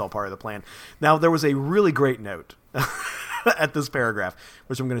 That's all part of the plan. Now there was a really great note at this paragraph,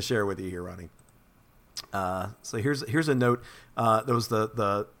 which I'm going to share with you here, Ronnie. So here's a note. There was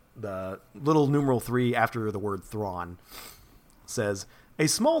the little numeral 3 after the word Thrawn. Says, a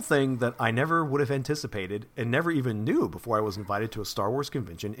small thing that I never would have anticipated and never even knew before I was invited to a Star Wars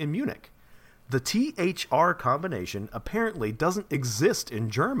convention in Munich. The THR combination apparently doesn't exist in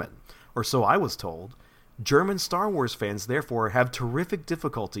German, or so I was told. German Star Wars fans, therefore, have terrific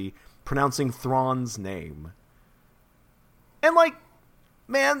difficulty pronouncing Thrawn's name. And, like,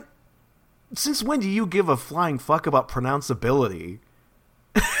 man, since when do you give a flying fuck about pronounceability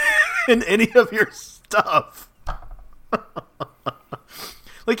in any of your stuff?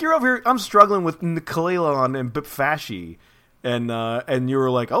 Like, you're over here, I'm struggling with Nikolelon and Bipfashi, and you were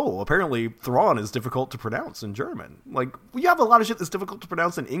like, oh, apparently Thrawn is difficult to pronounce in German. Like, you have a lot of shit that's difficult to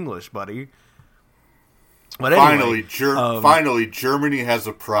pronounce in English, buddy. But anyway, finally, Germany has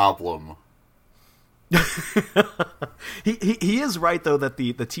a problem. He is right, though, that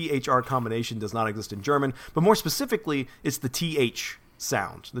the THR combination does not exist in German, but more specifically, it's the TH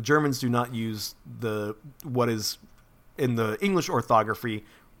sound. The Germans do not use what is in the English orthography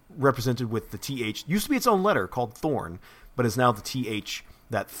represented with the TH. Used to be its own letter called Thorn, but is now the TH,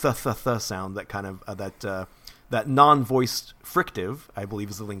 that th sound, that kind of that non-voiced frictive, I believe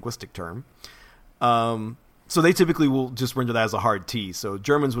is the linguistic term. So they typically will just render that as a hard T. So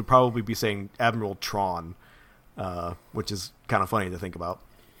Germans would probably be saying Admiral Tron, which is kind of funny to think about.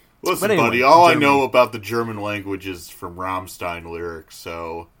 Listen, anyway, buddy, all German. I know about the German language is from Rammstein lyrics,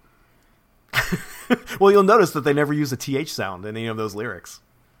 so... Well, you'll notice that they never use a TH sound in any of those lyrics.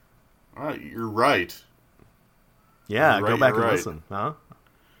 You're right. Yeah, You're go right, back you're and right. listen. Huh?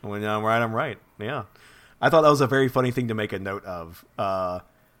 When I'm right, I'm right. Yeah. I thought that was a very funny thing to make a note of.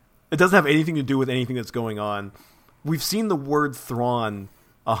 It doesn't have anything to do with anything that's going on. We've seen the word Thrawn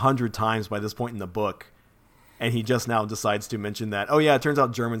 100 times by this point in the book, and he just now decides to mention that, oh yeah, it turns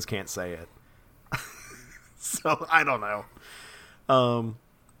out Germans can't say it. So, I don't know.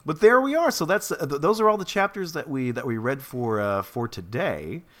 But there we are. So that's those are all the chapters that we read for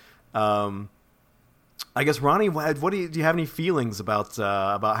today. I guess, Ronnie, do you have any feelings about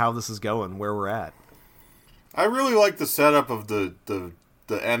how this is going, where we're at? I really like the setup of the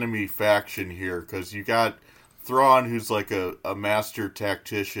enemy faction here, because you got Thrawn, who's like a master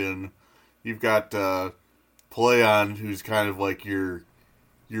tactician. You've got Peleon, who's kind of like your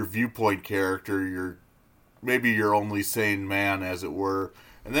viewpoint character, maybe your only sane man, as it were.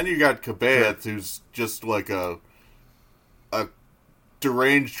 And then you got Kabeath, who's just like a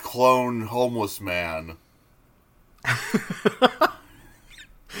deranged clone homeless man.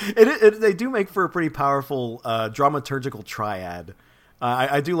 They do make for a pretty powerful dramaturgical triad.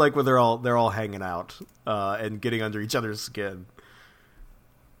 I do like where they're all hanging out and getting under each other's skin.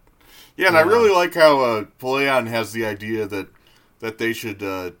 Yeah, and I really like how Peleon has the idea that they should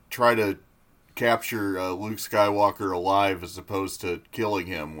try to capture Luke Skywalker alive as opposed to killing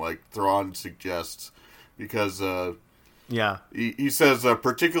him, like Thrawn suggests, because he says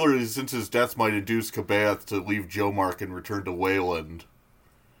particularly since his death might induce Kabeath to leave Jomark and return to Wayland.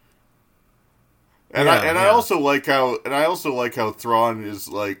 I also like how Thrawn is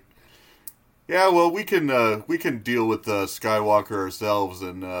like, yeah, well, we can deal with Skywalker ourselves,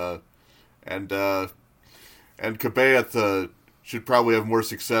 and Kabeath should probably have more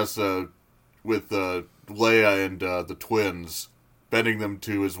success with Leia and the twins, bending them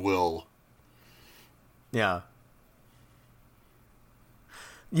to his will. Yeah.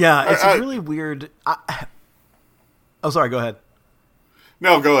 Yeah, it's really weird. Oh, sorry, go ahead.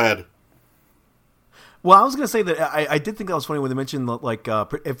 No, go ahead. Well, I was going to say that I did think that was funny when they mentioned, like,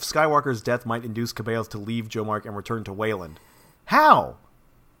 if Skywalker's death might induce Kabeath to leave Jomark and return to Wayland. How?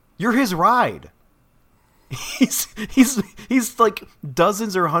 You're his ride. He's like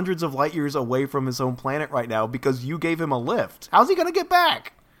dozens or hundreds of light years away from his home planet right now because you gave him a lift. How's he going to get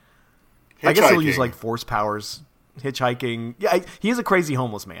back? I guess he'll use, like, force powers, hitchhiking. Yeah, he is a crazy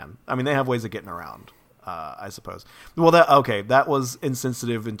homeless man. I mean, they have ways of getting around. I suppose. Well, that was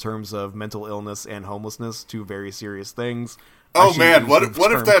insensitive in terms of mental illness and homelessness, two very serious things. Oh man, what if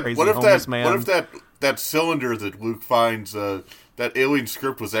that cylinder that Luke finds, that alien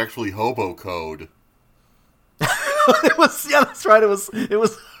script was actually hobo code? That's right. It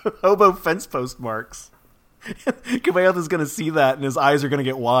was hobo fence post marks. Kabeath is going to see that, and his eyes are going to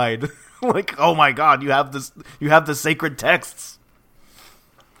get wide. Like, oh my god, you have the sacred texts.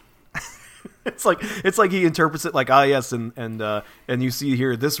 It's like he interprets it like, yes, and you see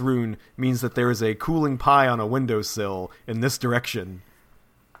here, this rune means that there is a cooling pie on a windowsill in this direction.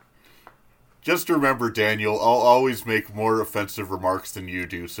 Just remember, Daniel, I'll always make more offensive remarks than you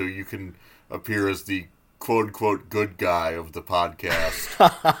do, so you can appear as the quote-unquote good guy of the podcast.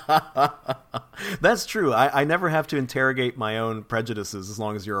 That's true. I never have to interrogate my own prejudices as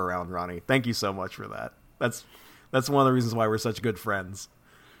long as you're around, Ronnie. Thank you so much for that. That's one of the reasons why we're such good friends.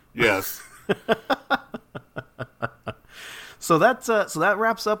 Yes. So that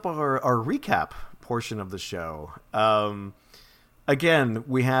wraps up our recap portion of the show. Again,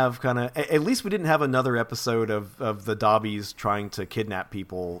 we have kind of, at least we didn't have another episode of the Dobbies trying to kidnap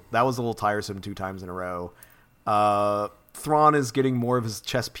people. That was a little tiresome 2 times in a row. Thrawn is getting more of his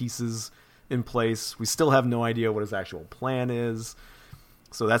chess pieces in place. We still have no idea what his actual plan is.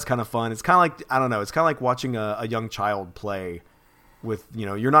 So that's kind of fun. It's kind of like, I don't know, it's kind of like watching a young child play with,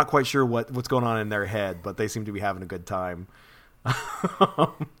 you're not quite sure what's going on in their head, but they seem to be having a good time.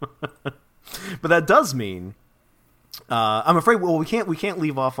 But that does mean, I'm afraid, we can't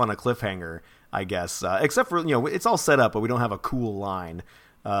leave off on a cliffhanger, I guess, except for, it's all set up, but we don't have a cool line.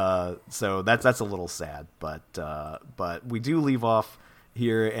 So that's a little sad, but we do leave off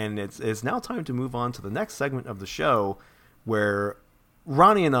here, and it's now time to move on to the next segment of the show, where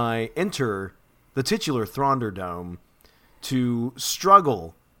Ronnie and I enter the titular Thunderdome to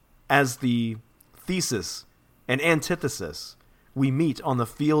struggle as the thesis and antithesis. We meet on the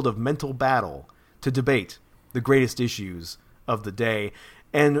field of mental battle to debate the greatest issues of the day.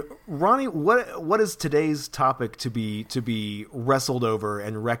 And Ronnie, what is today's topic to be wrestled over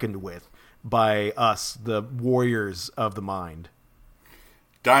and reckoned with by us, the warriors of the mind?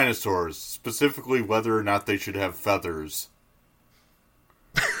 Dinosaurs, specifically whether or not they should have feathers.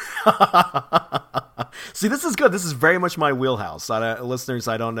 See, this is good. This is very much my wheelhouse. Listeners,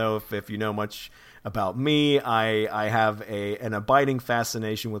 I don't know if you know much about me. I have an abiding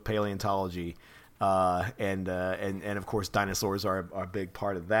fascination with paleontology. And of course, dinosaurs are a big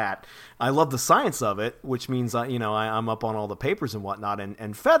part of that. I love the science of it, which means I'm up on all the papers and whatnot.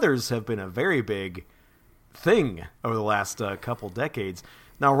 And feathers have been a very big thing over the last couple decades.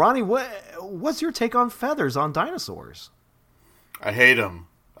 Now, Ronnie, what's your take on feathers on dinosaurs? I hate them.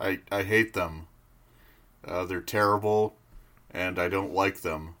 I hate them. They're terrible, and I don't like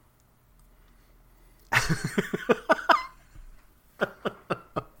them.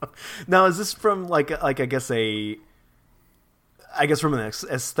 Now, is this from I guess from an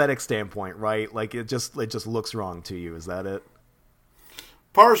aesthetic standpoint, right? Like it just looks wrong to you. Is that it?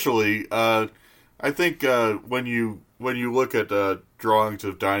 Partially. I think when you look at drawings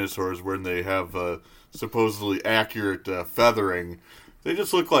of dinosaurs when they have supposedly accurate feathering, they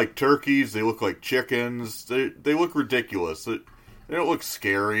just look like turkeys. They look like chickens. They look ridiculous. They don't look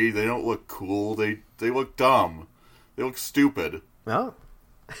scary. They don't look cool. They look dumb. They look stupid. Oh.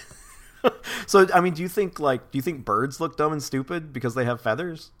 So, I mean, do you think birds look dumb and stupid because they have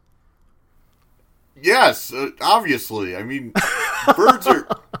feathers? Yes, obviously. I mean, birds are.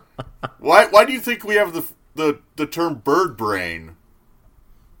 Why do you think we have the term bird brain?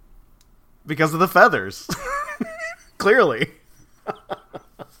 Because of the feathers. Clearly.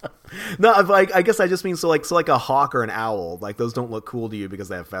 No, I guess I just mean so like a hawk or an owl, like those don't look cool to you because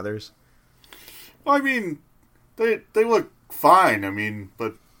they have feathers. I mean, they look fine. I mean,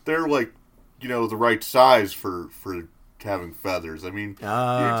 but they're the right size for having feathers. I mean, you see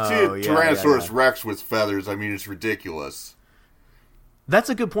a Tyrannosaurus Rex with feathers. I mean, it's ridiculous. That's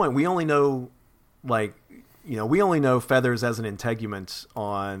a good point. We only know feathers as an integument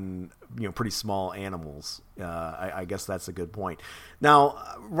on pretty small animals. I guess that's a good point.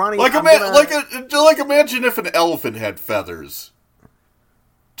 Now, Ronnie, imagine if an elephant had feathers.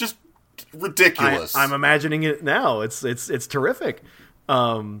 Just ridiculous. I'm imagining it now. It's terrific.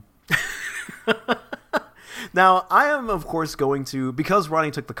 Now, I am, of course, going to, because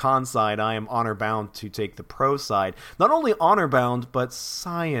Ronnie took the con side, I am honor-bound to take the pro side. Not only honor-bound, but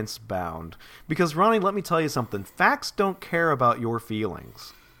science-bound. Because, Ronnie, let me tell you something. Facts don't care about your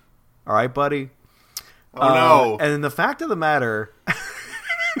feelings. All right, buddy? Oh, no. And the fact of the matter...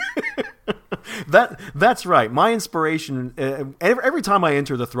 That's right. My inspiration, every time I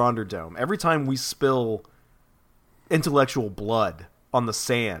enter the Thunderdome, every time we spill intellectual blood on the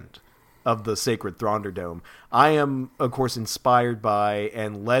sand of the sacred Thunderdome, I am, of course, inspired by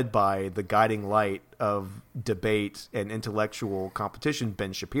and led by the guiding light of debate and intellectual competition,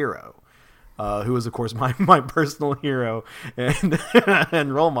 Ben Shapiro, who is, of course, my personal hero and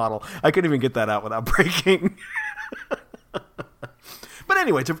and role model. I couldn't even get that out without breaking. But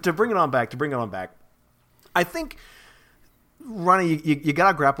anyway, to bring it on back, I think, Ronnie, you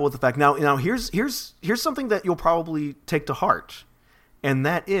gotta grapple with the fact. Now here's something that you'll probably take to heart, and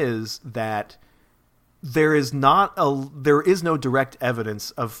that is that there is no direct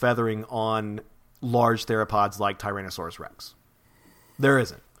evidence of feathering on large theropods like Tyrannosaurus Rex. There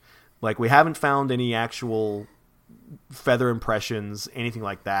isn't. Like, we haven't found any actual feather impressions, anything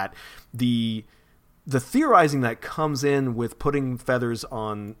like that. The theorizing that comes in with putting feathers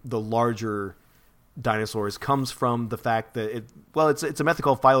on the larger dinosaurs comes from the fact that it's a method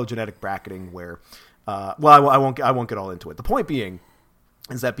called phylogenetic bracketing, where I won't get all into it. The point being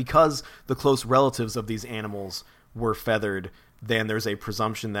is that because the close relatives of these animals were feathered, then there's a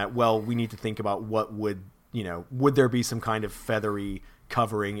presumption that, we need to think about what would there be some kind of feathery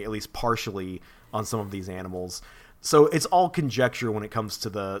covering, at least partially, on some of these animals. So it's all conjecture when it comes to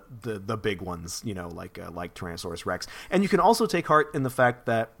the big ones, like Tyrannosaurus Rex. And you can also take heart in the fact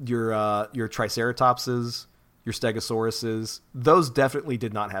that your Triceratopses, your Stegosauruses, those definitely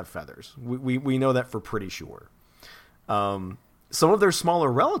did not have feathers. We know that for pretty sure. Some of their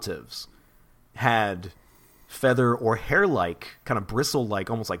smaller relatives had feather or hair-like, kind of bristle-like,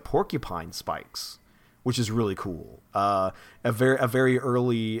 almost like porcupine spikes, which is really cool. A very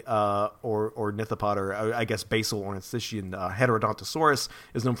early ornithopod, or I guess basal ornithischian Heterodontosaurus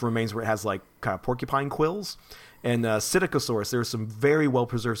is known for remains where it has like kind of porcupine quills. And Psittacosaurus, there are some very well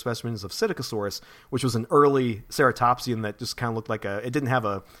preserved specimens of Psittacosaurus, which was an early ceratopsian that just kind of looked like it didn't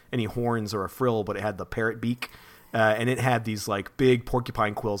have any horns or a frill, but it had the parrot beak, and it had these like big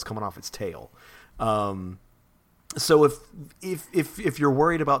porcupine quills coming off its tail. So if you're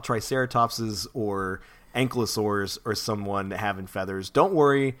worried about triceratopses or ankylosaurs or someone having feathers, don't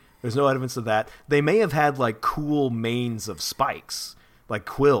worry. There's no evidence of that. They may have had like cool manes of spikes, like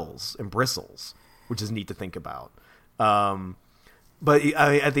quills and bristles, which is neat to think about. But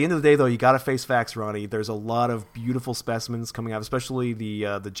at the end of the day, though, you got to face facts, Ronnie. There's a lot of beautiful specimens coming out, especially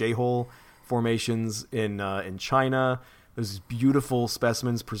the J-hole formations in China. There's beautiful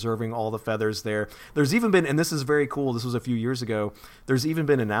specimens preserving all the feathers there. There's even been, and this is very cool, this was a few years ago, there's even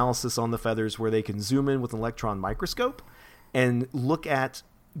been analysis on the feathers where they can zoom in with an electron microscope and look at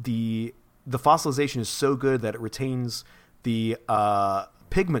the fossilization is so good that it retains the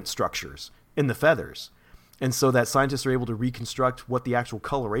pigment structures in the feathers. And so that scientists are able to reconstruct what the actual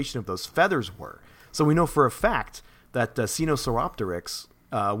coloration of those feathers were. So we know for a fact that Sinosauropteryx,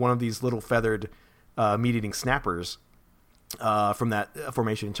 one of these little feathered meat-eating snappers, from that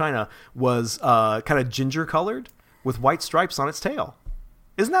formation in China was kind of ginger colored with white stripes on its tail.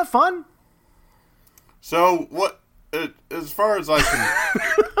 Isn't that fun? So what? As far as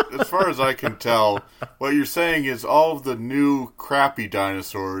I can tell, what you're saying is all of the new crappy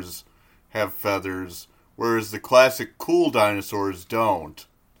dinosaurs have feathers, whereas the classic cool dinosaurs don't.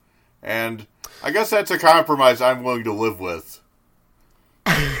 And I guess that's a compromise I'm willing to live with.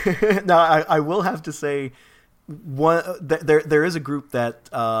 Now, I will have to say. There is a group that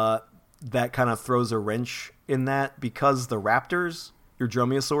kind of throws a wrench in that because the raptors, your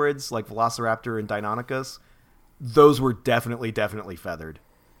dromaeosaurids like Velociraptor and Deinonychus, those were definitely feathered.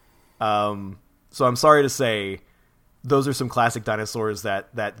 So I'm sorry to say, those are some classic dinosaurs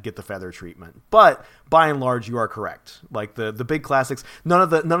that get the feather treatment. But by and large, you are correct. Like the big classics, none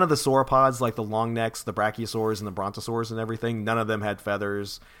of the sauropods like the long necks, the brachiosaurs and the brontosaurs and everything, none of them had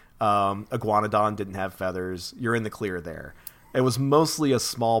feathers. Iguanodon didn't have feathers. You're in the clear there. It was mostly a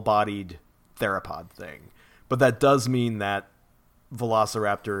small-bodied theropod thing. But that does mean that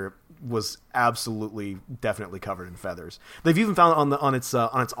Velociraptor was definitely covered in feathers. They've even found on its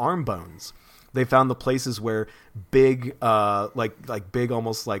arm bones. They found the places where big, like big,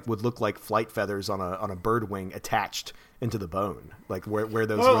 almost like would look like flight feathers on a bird wing attached into the bone, like where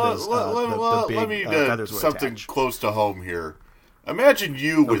those the big let me feathers were something attached. Close to home here. Imagine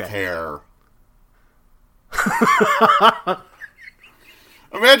you with hair.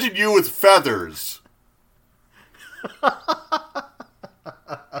 Imagine you with feathers.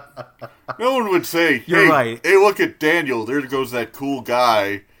 No one would say, You're right. Hey, look at Daniel. There goes that cool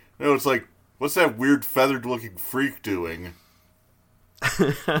guy. No, it's like, what's that weird feathered-looking freak doing?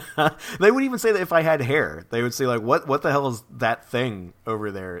 They would even say that if I had hair, they would say, like, what the hell is that thing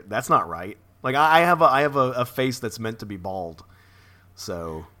over there? That's not right. Like, I have a face that's meant to be bald.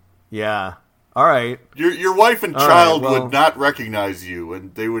 So, yeah. All right. Your wife and child would not recognize you,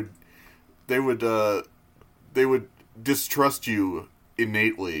 and they would distrust you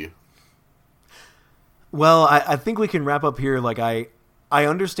innately. Well, I think we can wrap up here. Like, I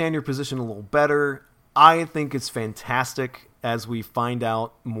understand your position a little better. I think it's fantastic as we find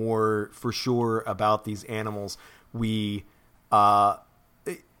out more for sure about these animals.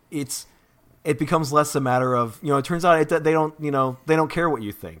 It becomes less a matter of, it turns out they don't care what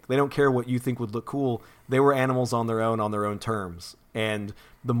you think. They don't care what you think would look cool. They were animals on their own terms. And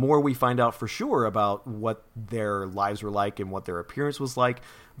the more we find out for sure about what their lives were like and what their appearance was like,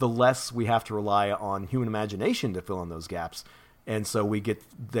 the less we have to rely on human imagination to fill in those gaps. And so they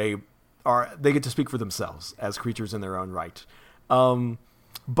get to speak for themselves as creatures in their own right.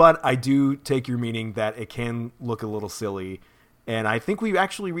 But I do take your meaning that it can look a little silly. And I think we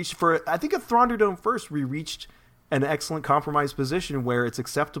actually reached a Thronerdome first, we reached an excellent compromise position where it's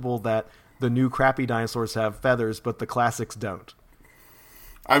acceptable that the new crappy dinosaurs have feathers, but the classics don't.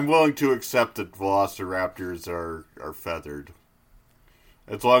 I'm willing to accept that velociraptors are feathered.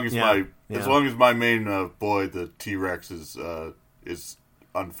 As long as my main boy, the T-Rex, is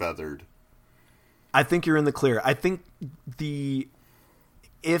unfeathered. I think you're in the clear. I think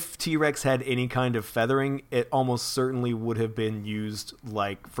if T-Rex had any kind of feathering, it almost certainly would have been used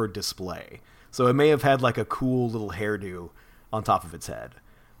like for display. So it may have had like a cool little hairdo on top of its head.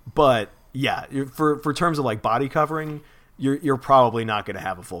 But yeah, for terms of like body covering, you're probably not going to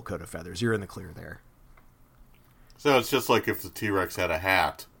have a full coat of feathers. You're in the clear there. So it's just like if the T-Rex had a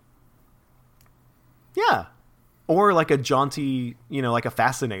hat. Yeah. Or like a jaunty, like a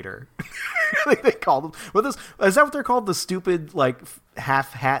fascinator. They call them. Is that what they're called? The stupid like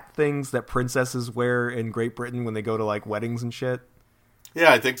half hat things that princesses wear in Great Britain when they go to like weddings and shit.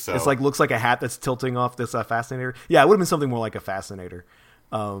 Yeah, I think so. It's like looks like a hat that's tilting off this fascinator. Yeah, it would have been something more like a fascinator.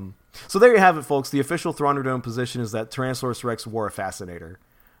 So there you have it, folks. The official Thronerdome position is that Tyrannosaurus Rex wore a fascinator.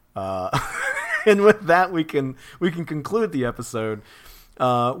 And with that, we can conclude the episode.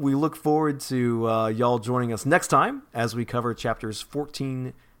 We look forward to y'all joining us next time as we cover chapters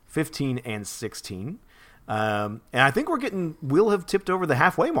 14, 15, and 16. And I think we'll have tipped over the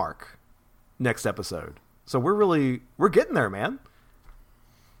halfway mark next episode. So we're getting there, man.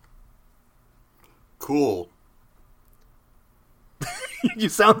 Cool. You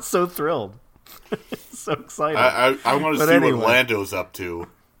sound so thrilled. So excited. I want to see what Lando's up to.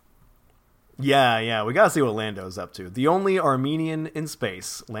 Yeah, we gotta see what Lando's up to. The only Armenian in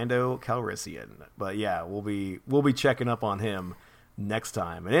space, Lando Calrissian. But yeah, we'll be checking up on him next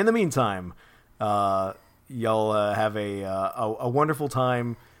time. And in the meantime, y'all have a wonderful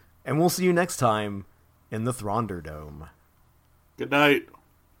time, and we'll see you next time in the Thronder Dome. Good night.